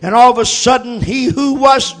reverberated, and all of a sudden, he who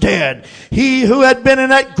was dead, he who had been in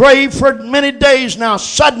that grave for many days now,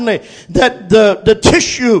 suddenly that the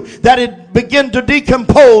tissue that had began to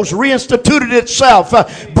decompose, reinstituted itself.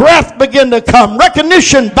 Breath began to come.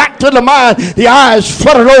 Recognition back to the mind. The eyes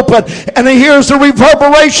fluttered open, and he hears the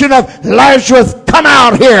reverberation of Lazarus, come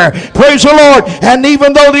out here. Praise the Lord. And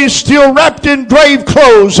even though he's still wrapped in grave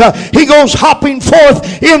clothes, he goes hopping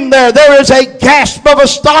forth in there. There is a gasp of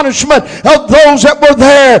astonishment of those that were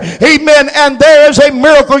there. Amen. And there is a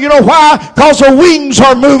miracle. You know why? Because the wings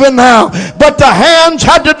are moving now. But the hands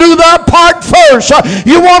had to do their part first.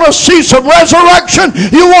 You want to see some resurrection?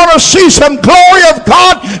 You want to see some glory of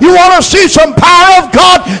God? You want to see some power of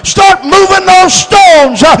God? Start moving those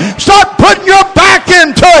stones. Start putting your back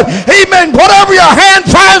into it. Amen. Whatever your hand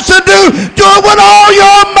finds to do, do it with all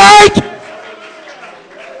your might.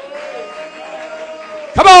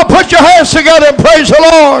 Come on, put your hands together and praise the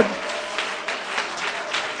Lord.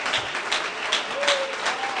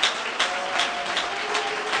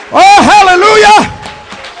 Oh, hallelujah.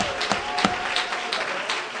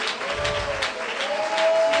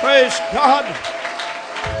 Praise God.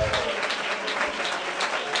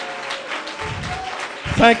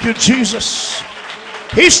 Thank you, Jesus.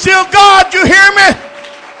 He's still God, you hear me?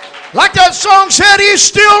 Like that song said, he's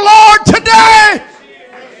still Lord today.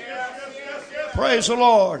 Praise the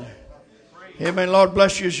Lord. Amen. Lord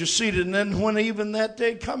bless you as you're seated. And then when even that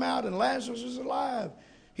day come out and Lazarus is alive,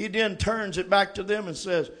 he then turns it back to them and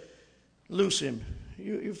says, loose him.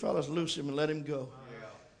 You fellas loose him and let him go.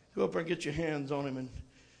 Go up there and get your hands on him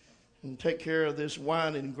and take care of this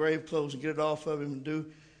wine and grave clothes and get it off of him and do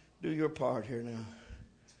your part here now.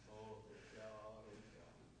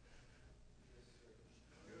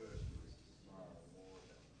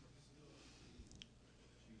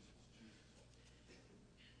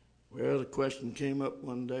 Well, the question came up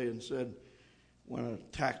one day and said, when a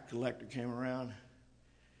tax collector came around,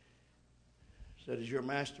 said, does your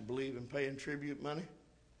master believe in paying tribute money?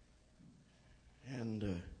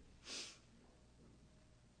 And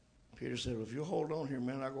Peter said, well, if you hold on here,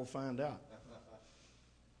 man, I'll go find out.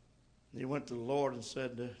 He went to the Lord and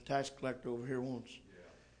said, the tax collector over here wants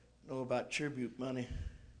to know about tribute money.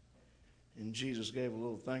 And Jesus gave a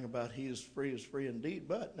little thing about he is free indeed,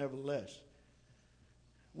 but nevertheless,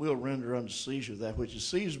 we'll render unto Caesar that which is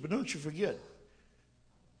Caesar. But don't you forget,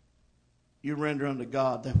 you render unto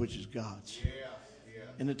God that which is God's.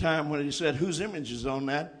 In the time when he said, whose image is on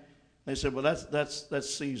that? They said, well,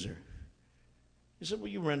 that's Caesar. He said, well,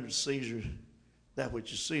 you render to Caesar that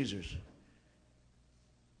which is Caesar's.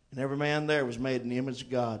 And every man there was made in the image of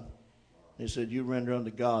God. He said, you render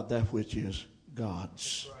unto God that which is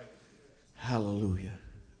God's. Right. Hallelujah.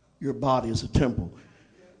 Your body is a temple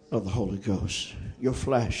of the Holy Ghost. Your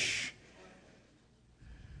flesh.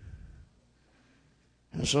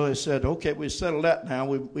 And so they said, okay, we settled that now.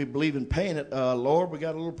 We believe in paying it. Lord, we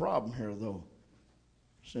got a little problem here, though.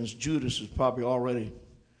 Since Judas has probably already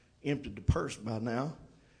emptied the purse by now.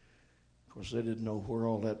 Of course, they didn't know where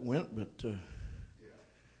all that went, but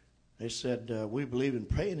they said, we believe in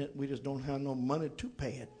paying it. We just don't have no money to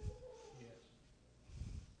pay it.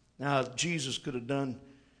 Now, Jesus could have done,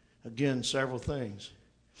 again, several things.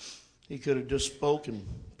 He could have just spoken,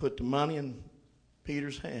 put the money in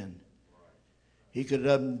Peter's hand. He could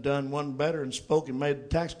have done one better and spoken, made the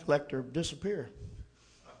tax collector disappear.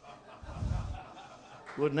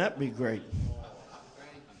 Wouldn't that be great?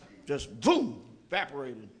 Just boom,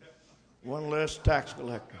 evaporated. One less tax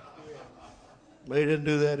collector. But he didn't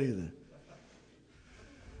do that either.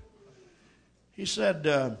 He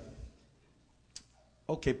said,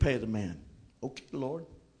 okay, pay the man. Okay, Lord.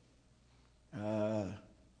 How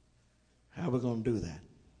are we going to do that?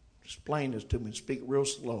 Explain this to me. Speak real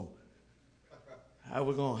slow. How are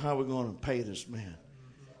we going to pay this man?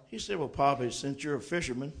 He said, well, Papa, since you're a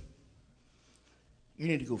fisherman, you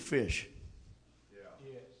need to go fish.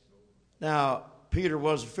 Yeah. Now, Peter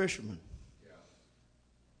was a fisherman.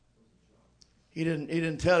 He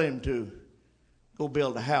didn't tell him to go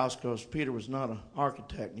build a house because Peter was not an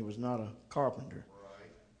architect and he was not a carpenter. Right.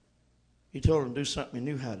 He told him to do something he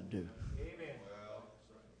knew how to do. Amen. Well,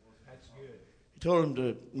 that's good. He told him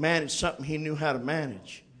to manage something he knew how to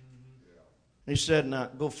manage. Mm-hmm. He said, now,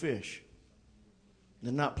 go fish.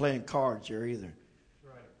 They're not playing cards here either.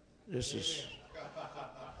 Right. This is...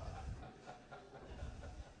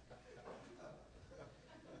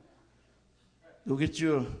 Go get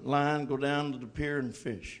you a line, go down to the pier and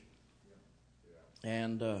fish.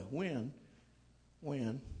 And when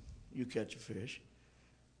you catch a fish,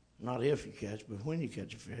 not if you catch, but when you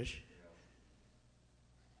catch a fish,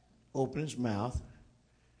 open his mouth,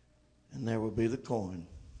 and there will be the coin.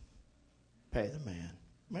 Pay the man.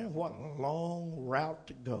 Man, what a long route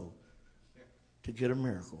to go to get a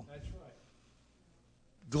miracle. That's right.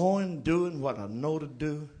 Going, doing what I know to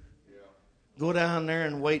do, Go down there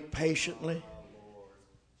and wait patiently,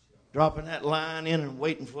 dropping that line in and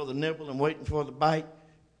waiting for the nibble and waiting for the bite.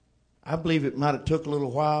 I believe it might have took a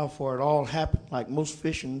little while for it all happened, like most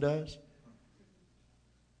fishing does.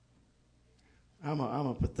 I'm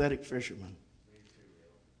a pathetic fisherman.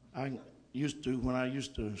 When I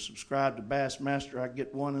used to subscribe to Bassmaster, I'd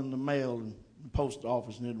get one in the mail in the post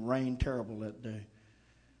office, and it'd rain terrible that day.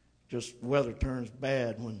 Just weather turns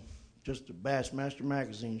bad when just the Bassmaster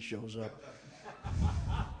magazine shows up.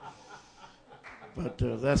 But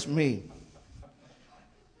that's me.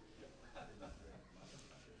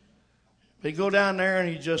 They go down there and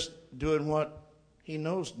he's just doing what he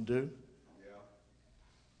knows to do.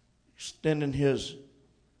 Extending his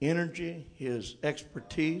energy, his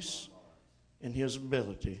expertise, and his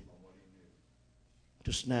ability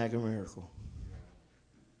to snag a miracle.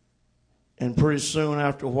 And pretty soon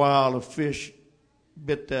after a while, the fish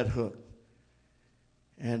bit that hook.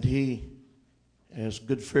 And he, as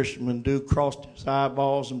good fishermen do, crossed his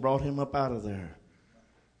eyeballs and brought him up out of there.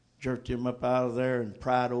 Jerked him up out of there and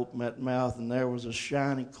pried open that mouth, and there was a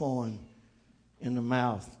shiny coin in the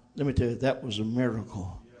mouth. Let me tell you, that was a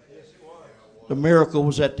miracle. The miracle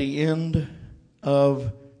was at the end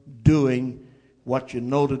of doing what you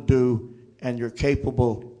know to do and you're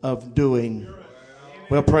capable of doing.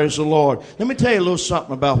 Well, praise the Lord. Let me tell you a little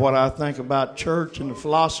something about what I think about church and the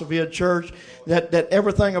philosophy of church. That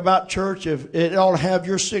everything about church, if it ought to have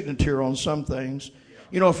your signature on some things.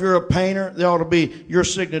 You know, if you're a painter, there ought to be your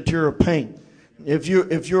signature of paint. If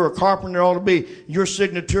you're a carpenter, there ought to be your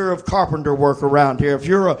signature of carpenter work around here. If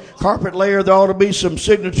you're a carpet layer, there ought to be some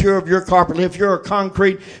signature of your carpet. If you're a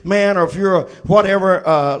concrete man, or if you're a whatever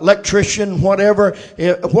electrician, whatever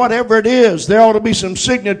it is, there ought to be some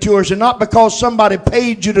signatures, and not because somebody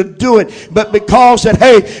paid you to do it, but because that,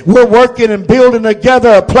 hey, we're working and building together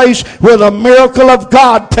a place where the miracle of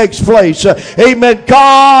God takes place. Amen.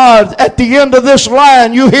 God, at the end of this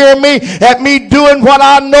line, you hear me? At me doing what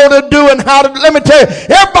I know to do and how to. Let me tell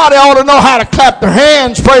you, everybody ought to know how to clap their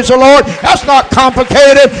hands, praise the Lord. That's not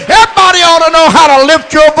complicated. Everybody ought to know how to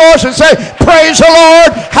lift your voice and say, praise the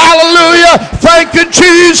Lord, hallelujah, thank you,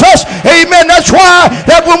 Jesus, amen. That's why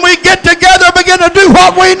that when we get together and begin to do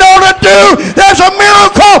what we know to do, there's a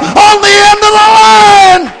miracle on the end of the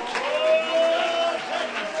line.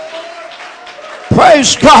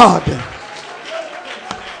 Praise God.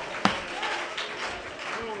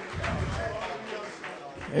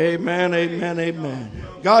 Amen, amen, amen.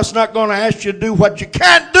 God's not going to ask you to do what you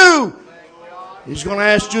can't do. He's going to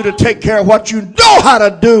ask you to take care of what you know how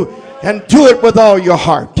to do and do it with all your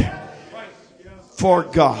heart for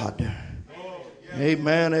God.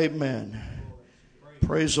 Amen, amen.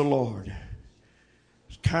 Praise the Lord.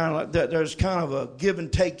 It's kind of like that. There's kind of a give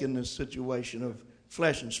and take in this situation of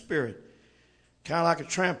flesh and spirit. Kind of like a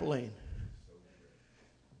trampoline.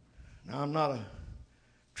 Now, I'm not a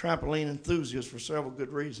trampoline enthusiast for several good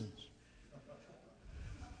reasons.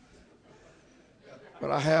 But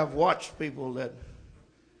I have watched people that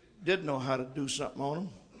did know how to do something on them.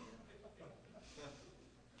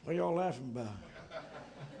 What are y'all laughing about?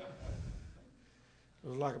 It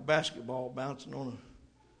was like a basketball bouncing on a...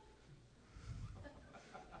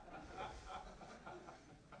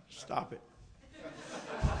 Stop it.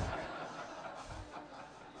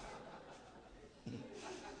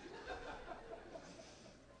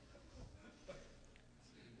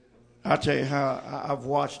 I'll tell you how I've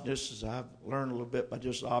watched this as I've learned a little bit by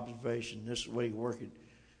just observation. This is the way you work it.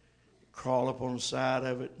 Crawl up on the side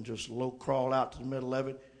of it and just low crawl out to the middle of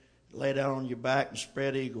it. Lay down on your back and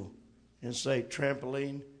spread eagle and say,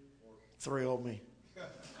 trampoline, thrill me.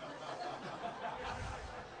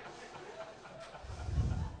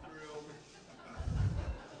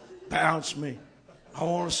 Bounce me. I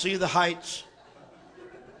want to see the heights.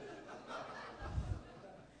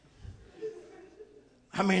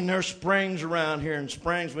 I mean, there's springs around here, and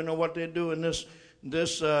springs, we know what they do in this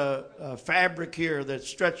fabric here that's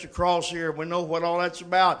stretched across here. We know what all that's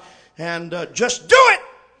about. And just do it.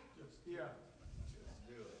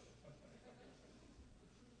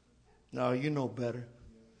 No, you know better.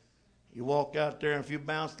 You walk out there, and if you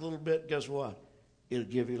bounce a little bit, guess what? It'll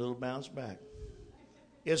give you a little bounce back.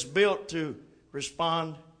 It's built to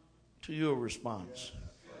respond to your response.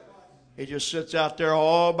 It just sits out there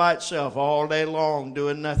all by itself all day long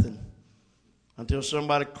doing nothing until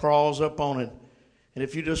somebody crawls up on it. And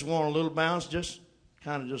if you just want a little bounce, just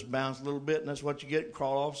kind of just bounce a little bit, and that's what you get.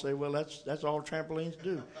 Crawl off, say, well, that's all trampolines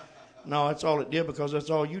do. No, that's all it did because that's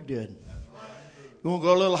all you did. You want to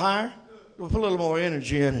go a little higher? We'll put a little more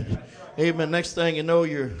energy in it. Amen. Next thing you know,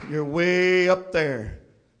 you're way up there.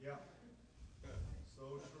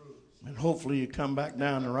 And hopefully you come back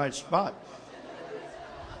down the right spot.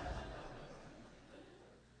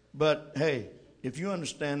 But hey, if you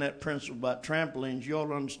understand that principle about trampolines, you ought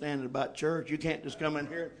to understand it about church. You can't just come in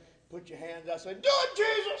here and put your hands out and say, do it,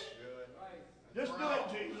 Jesus. Just do it,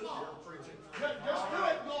 Jesus. Just do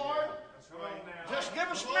it, Lord. Just give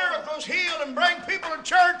us miracles, heal, and bring people to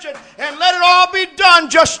church and let it all be done.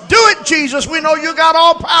 Just do it, Jesus. We know you got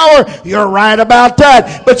all power. You're right about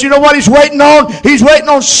that. But you know what he's waiting on? He's waiting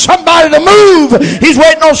on somebody to move. He's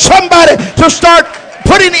waiting on somebody to start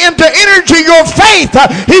putting into energy your faith.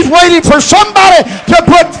 He's waiting for somebody to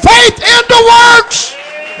put faith into works.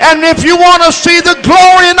 And if you want to see the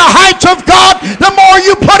glory and the heights of God, the more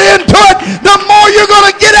you put into it, the more you're going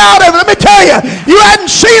to get out of it. Let me tell you, you hadn't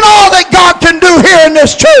seen all that God can do here in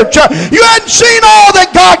this church. You hadn't seen all that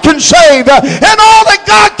God can save and all that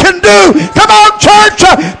God can do. Come on, church,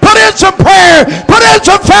 put in some prayer, put in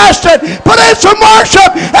some fasting, put in some worship,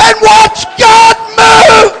 and watch God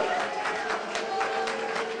move.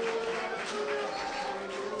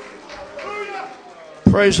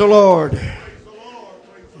 Praise the Lord.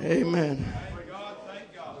 Amen.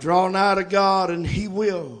 Draw nigh to God and he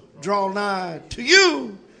will draw nigh to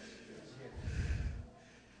you.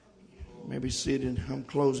 Maybe seated. I'm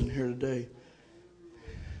closing here today.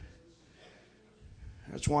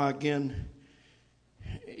 That's why, again,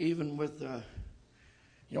 even with,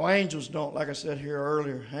 angels don't, like I said here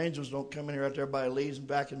earlier, angels don't come in here after everybody leaves and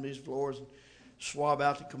back in these floors and swab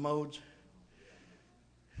out the commodes.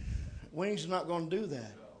 Wings are not going to do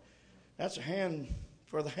that. That's a hand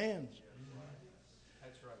for the hands.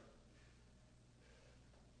 That's right.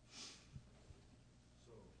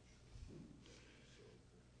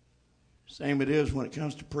 Same it is when it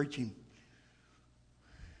comes to preaching.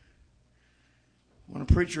 When a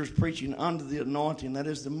preacher is preaching under the anointing, that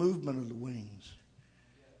is the movement of the wings.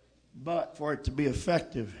 But for it to be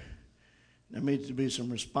effective, there needs to be some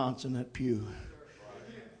response in that pew.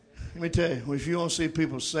 Let me tell you, if you want to see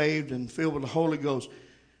people saved and filled with the Holy Ghost,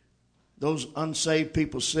 those unsaved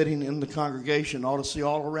people sitting in the congregation ought to see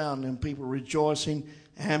all around them people rejoicing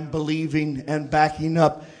and believing and backing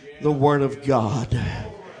up the Word of God.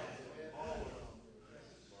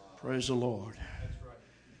 Praise the Lord.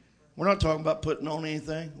 We're not talking about putting on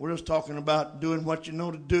anything. We're just talking about doing what you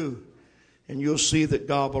know to do. And you'll see that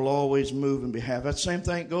God will always move in behalf. That same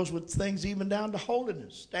thing goes with things even down to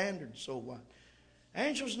holiness, standards, so what?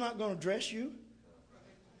 Angels not going to dress you.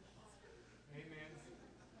 Amen.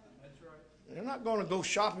 That's right. They're not going to go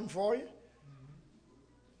shopping for you.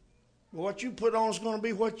 But what you put on is going to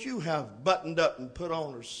be what you have buttoned up and put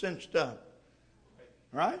on or cinched up.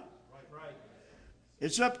 Right? Right.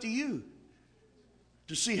 It's up to you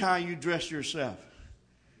to see how you dress yourself.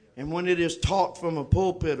 And when it is taught from a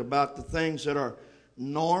pulpit about the things that are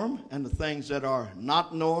norm and the things that are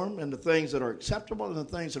not norm and the things that are acceptable and the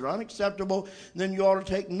things that are unacceptable, then you ought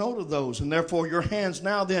to take note of those. And therefore your hands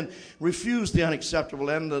now then refuse the unacceptable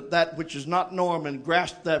and that which is not norm and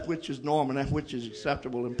grasp that which is norm and that which is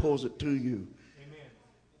acceptable and pulls it to you.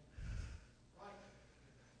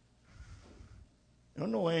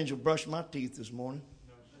 Amen. No angel brushed my teeth this morning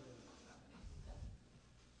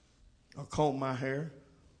or combed my hair.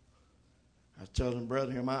 I was telling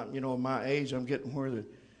brother here, my age, I'm getting where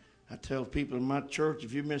I tell people in my church,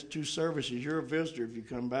 if you miss 2 services, you're a visitor if you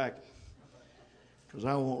come back, because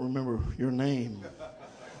I won't remember your name.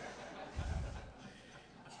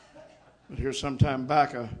 But here sometime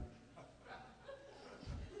back, I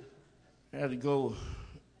had to go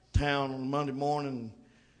town on Monday morning,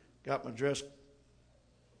 got my dress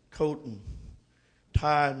coat and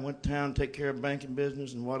tie, and went to town to take care of banking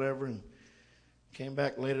business and whatever, and came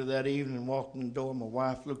back later that evening and walked in the door. My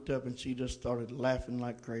wife looked up and she just started laughing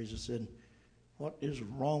like crazy. Said, "What is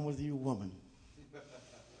wrong with you, woman?"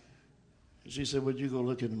 And she said, "Would you go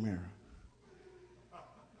look in the mirror?"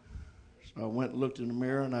 So I went and looked in the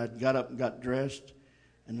mirror, and I got up and got dressed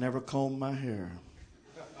and never combed my hair.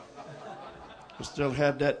 I still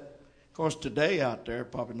had that. Of course, today out there,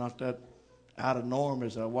 probably not that out of norm,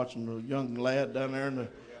 as I was watching the young lad down there in the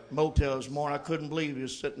motel this morning. I couldn't believe he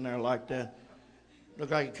was sitting there like that.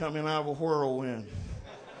 Looked like he come in out of a whirlwind.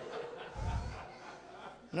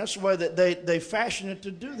 And that's the way that they fashion it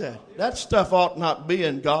to do that. That stuff ought not be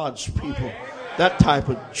in God's people. That type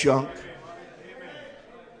of junk.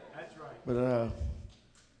 But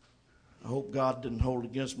I hope God didn't hold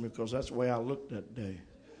against me, because that's the way I looked that day.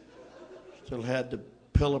 Still had the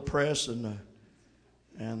pillow press and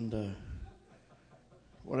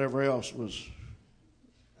whatever else was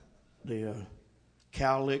the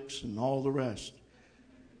cowlicks and all the rest.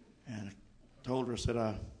 And I told her, I said,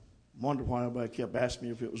 I wonder why everybody kept asking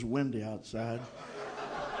me if it was windy outside.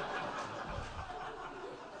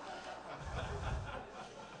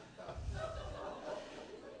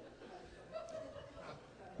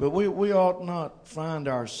 But we ought not find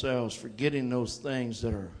ourselves forgetting those things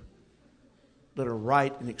that are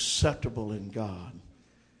right and acceptable in God.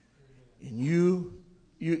 And you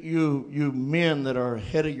men that are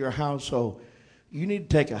head of your household, you need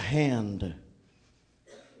to take a hand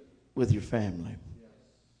with your family.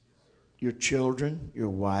 Your children, your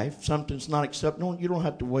wife. Something's not acceptable. You don't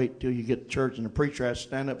have to wait till you get to church and the preacher has to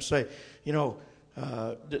stand up and say,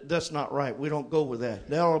 that's not right. We don't go with that.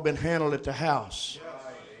 That all been handled at the house.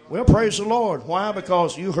 Well, praise the Lord. Why?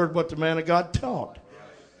 Because you heard what the man of God taught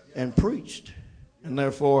and preached. And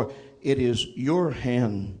therefore, it is your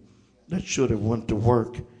hand that should have went to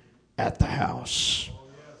work at the house.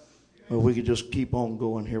 Well, we could just keep on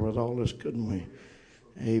going here with all this, couldn't we?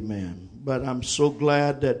 Amen. But I'm so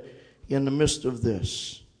glad that in the midst of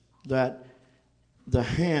this, that the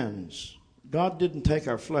hands, God didn't take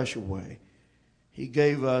our flesh away. He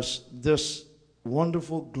gave us this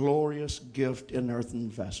wonderful, glorious gift in earthen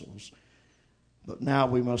vessels. But now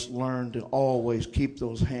we must learn to always keep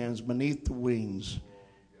those hands beneath the wings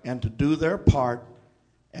and to do their part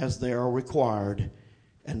as they are required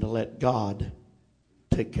and to let God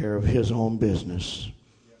take care of his own business.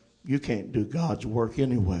 You can't do God's work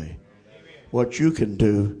anyway. What you can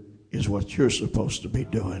do is what you're supposed to be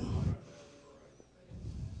doing.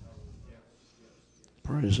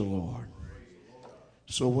 Praise the Lord.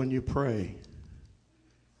 So when you pray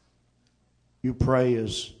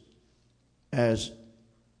as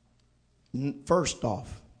first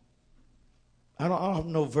off, I don't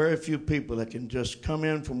know very few people that can just come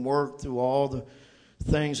in from work through all the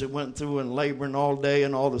things that went through and laboring all day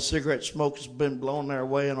and all the cigarette smoke has been blown their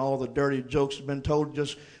way and all the dirty jokes have been told,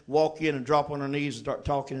 just walk in and drop on their knees and start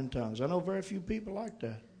talking in tongues. I know very few people like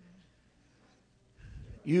that.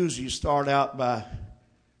 Usually you start out by,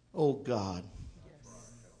 oh God.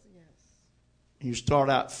 You start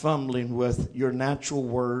out fumbling with your natural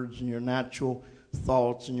words and your natural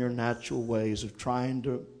thoughts and your natural ways of trying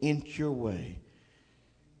to inch your way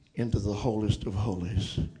into the holiest of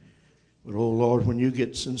holies. But, oh Lord, when you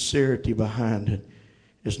get sincerity behind it,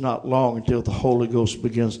 it's not long until the Holy Ghost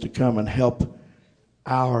begins to come and help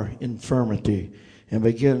our infirmity and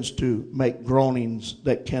begins to make groanings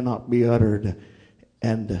that cannot be uttered.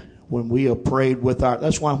 And when we are prayed with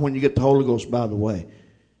that's why when you get the Holy Ghost, by the way,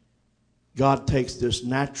 God takes this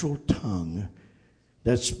natural tongue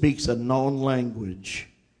that speaks a known language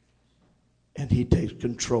and he takes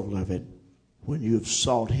control of it when you've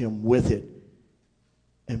sought him with it.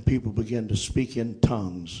 And people begin to speak in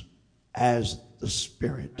tongues as the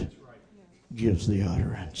Spirit gives the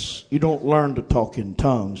utterance. You don't learn to talk in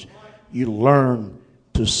tongues. You learn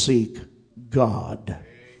to seek God.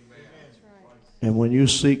 And when you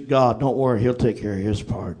seek God, don't worry, he'll take care of his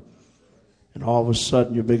part. And all of a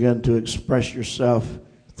sudden you begin to express yourself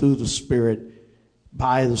through the Spirit,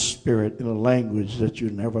 by the Spirit, in a language that you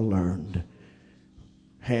never learned.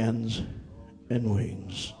 Hands and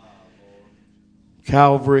wings.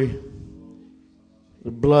 Calvary,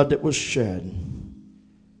 the blood that was shed,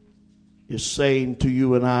 is saying to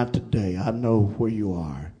you and I today, I know where you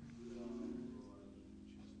are.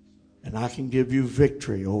 And I can give you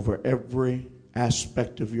victory over every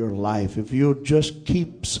aspect of your life if you'll just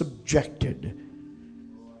keep subjected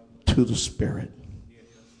to the Spirit.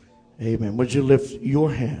 Amen. Would you lift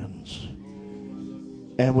your hands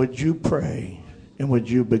and would you pray and would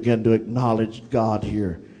you begin to acknowledge God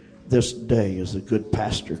here this day as the good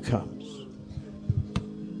pastor comes?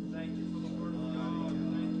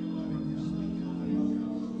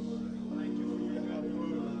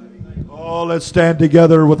 Oh, let's stand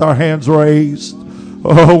together with our hands raised.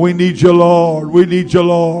 Oh, we need you, Lord. We need you,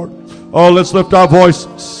 Lord. Oh, let's lift our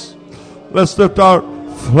voices. Let's lift our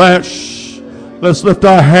flesh. Let's lift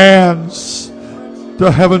our hands to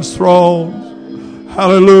heaven's throne.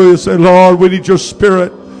 Hallelujah. Say, Lord, we need your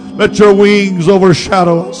Spirit. Let your wings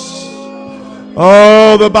overshadow us.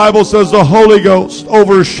 Oh, the Bible says the Holy Ghost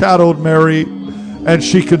overshadowed Mary and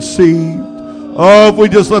she conceived. Oh, if we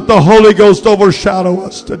just let the Holy Ghost overshadow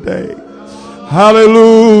us today.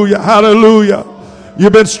 Hallelujah, hallelujah.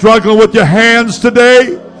 You've been struggling with your hands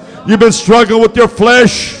today. You've been struggling with your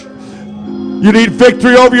flesh. You need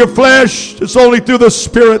victory over your flesh. It's only through the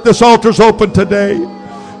Spirit. This altar's open today.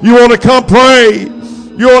 You want to come pray.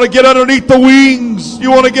 You want to get underneath the wings.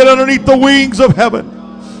 You want to get underneath the wings of heaven.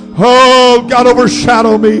 Oh, God,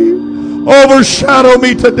 overshadow me. Overshadow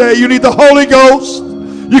me today. You need the Holy Ghost.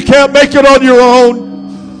 You can't make it on your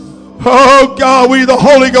own. Oh, God, we need the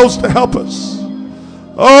Holy Ghost to help us.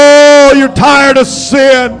 Oh, you're tired of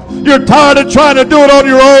sin. You're tired of trying to do it on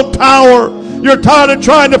your own power. You're tired of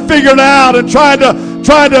trying to figure it out and trying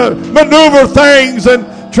to maneuver things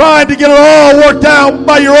and trying to get it all worked out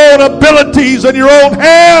by your own abilities and your own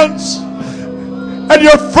hands, and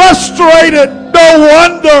you're frustrated. No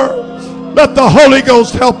wonder. Let the Holy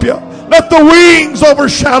Ghost help you. Let the wings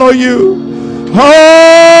overshadow you.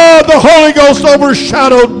 Oh, the Holy Ghost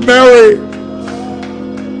overshadowed Mary.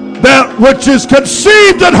 That which is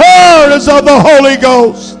conceived in her is of the Holy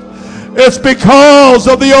Ghost. It's because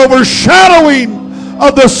of the overshadowing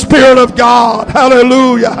of the Spirit of God.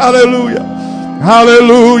 Hallelujah, hallelujah,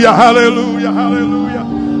 hallelujah, hallelujah, hallelujah.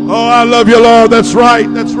 Oh, I love you, Lord. That's right,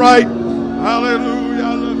 that's right. Hallelujah,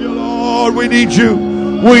 I love you, Lord. We need you.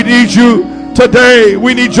 We need you today.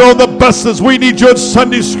 We need you on the buses. We need you at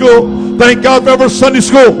Sunday school. Thank God for every Sunday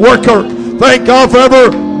school worker. Thank God for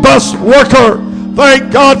every bus worker.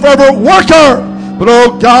 Thank God for every worker. But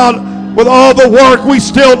oh God, with all the work, we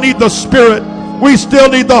still need the Spirit. We still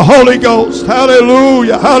need the Holy Ghost.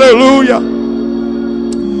 Hallelujah, hallelujah.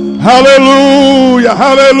 Hallelujah,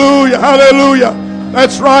 hallelujah, hallelujah.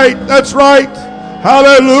 That's right, that's right.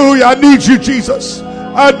 Hallelujah. I need you, Jesus.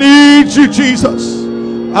 I need you, Jesus.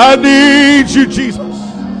 I need you, Jesus.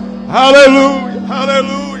 Hallelujah,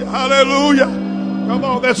 hallelujah, hallelujah. Come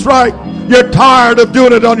on, that's right. You're tired of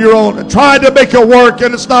doing it on your own and trying to make it work,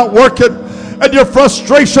 and it's not working. And your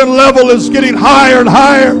frustration level is getting higher and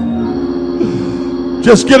higher.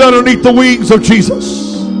 Just get underneath the wings of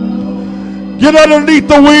Jesus. Get underneath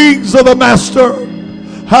the wings of the Master.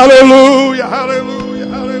 Hallelujah, hallelujah,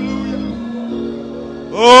 hallelujah.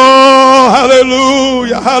 Oh,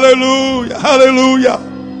 hallelujah, hallelujah, hallelujah.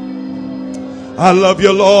 I love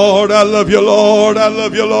you, Lord. I love you, Lord. I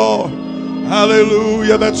love you, Lord.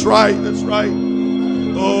 Hallelujah. That's right. That's right.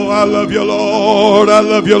 Oh, I love you, Lord. I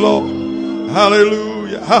love you, Lord.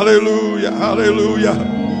 Hallelujah. Hallelujah. Hallelujah.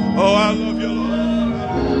 Oh, I love you, Lord.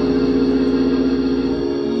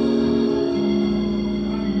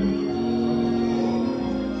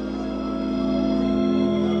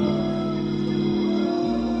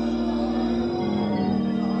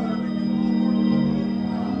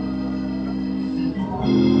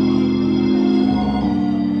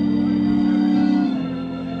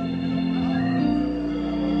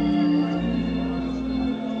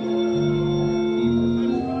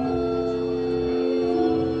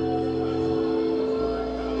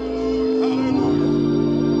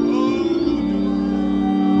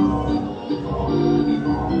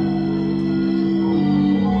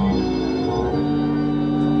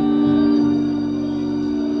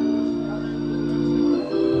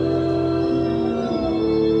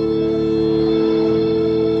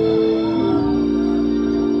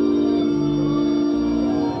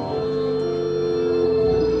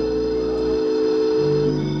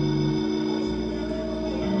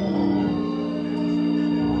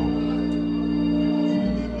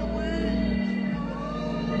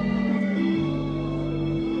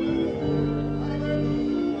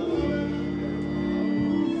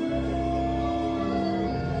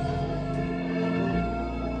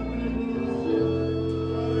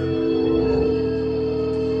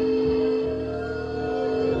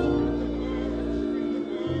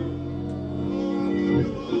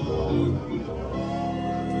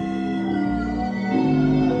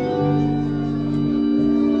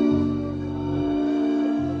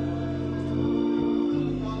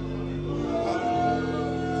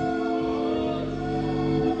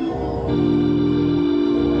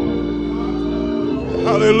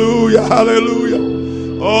 Hallelujah,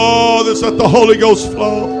 hallelujah. Oh, this let the Holy Ghost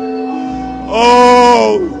flow.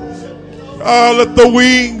 Oh, God, let the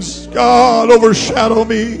wings, God, overshadow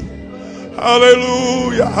me.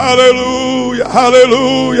 Hallelujah, hallelujah,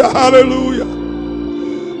 hallelujah, hallelujah.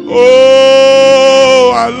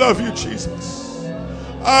 Oh, I love you, Jesus.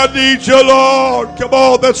 I need you, Lord. Come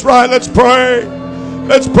on, that's right. Let's pray.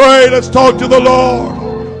 Let's pray. Let's talk to the Lord.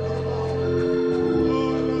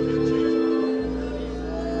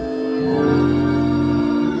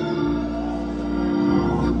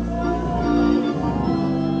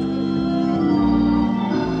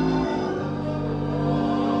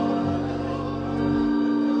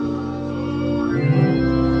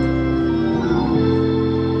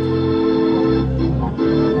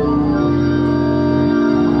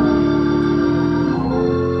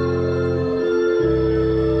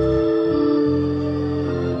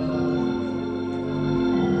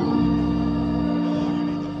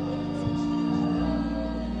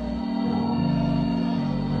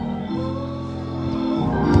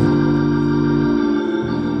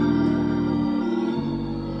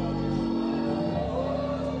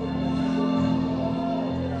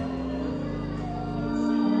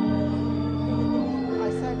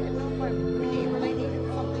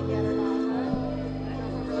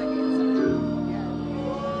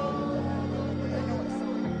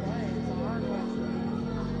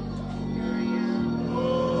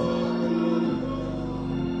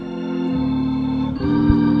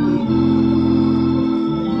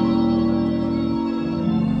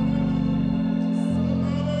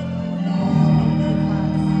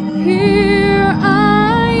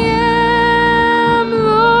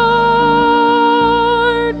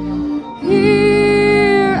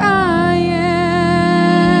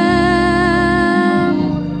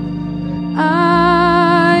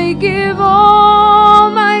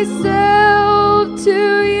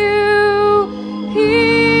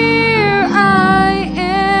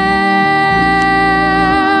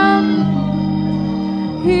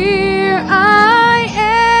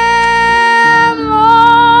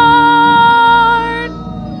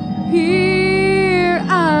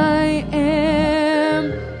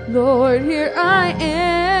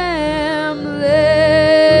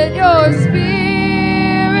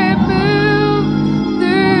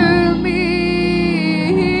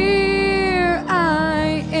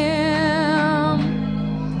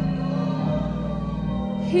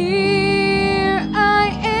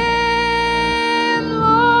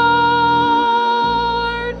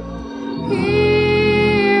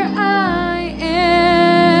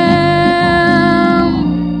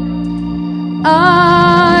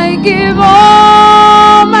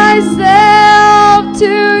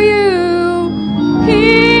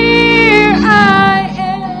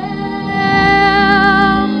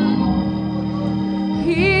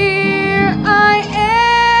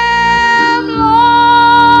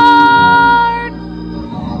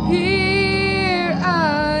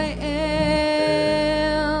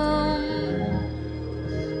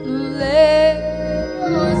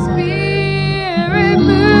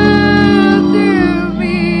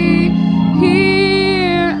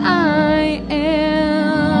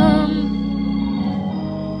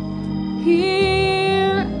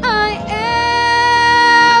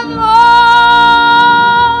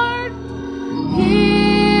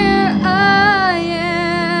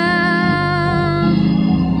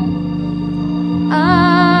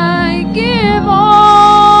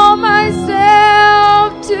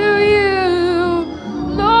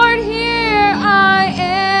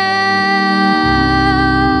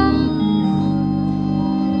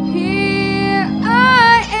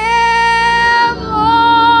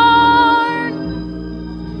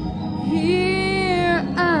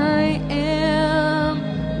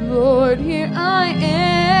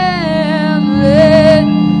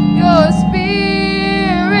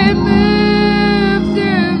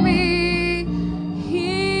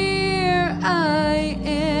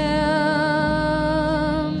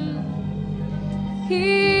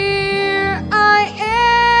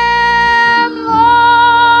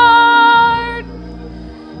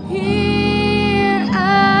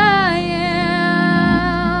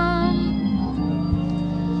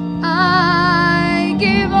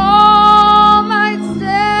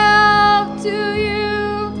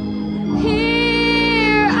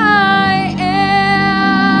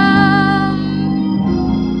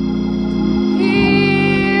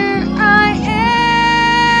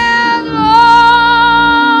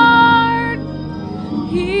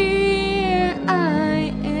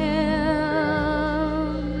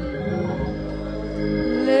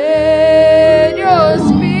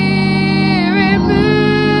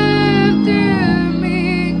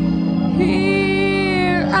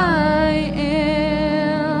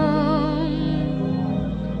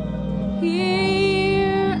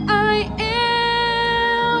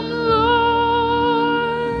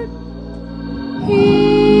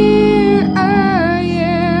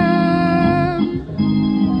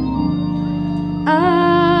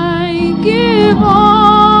 give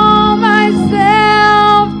all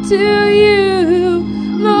myself to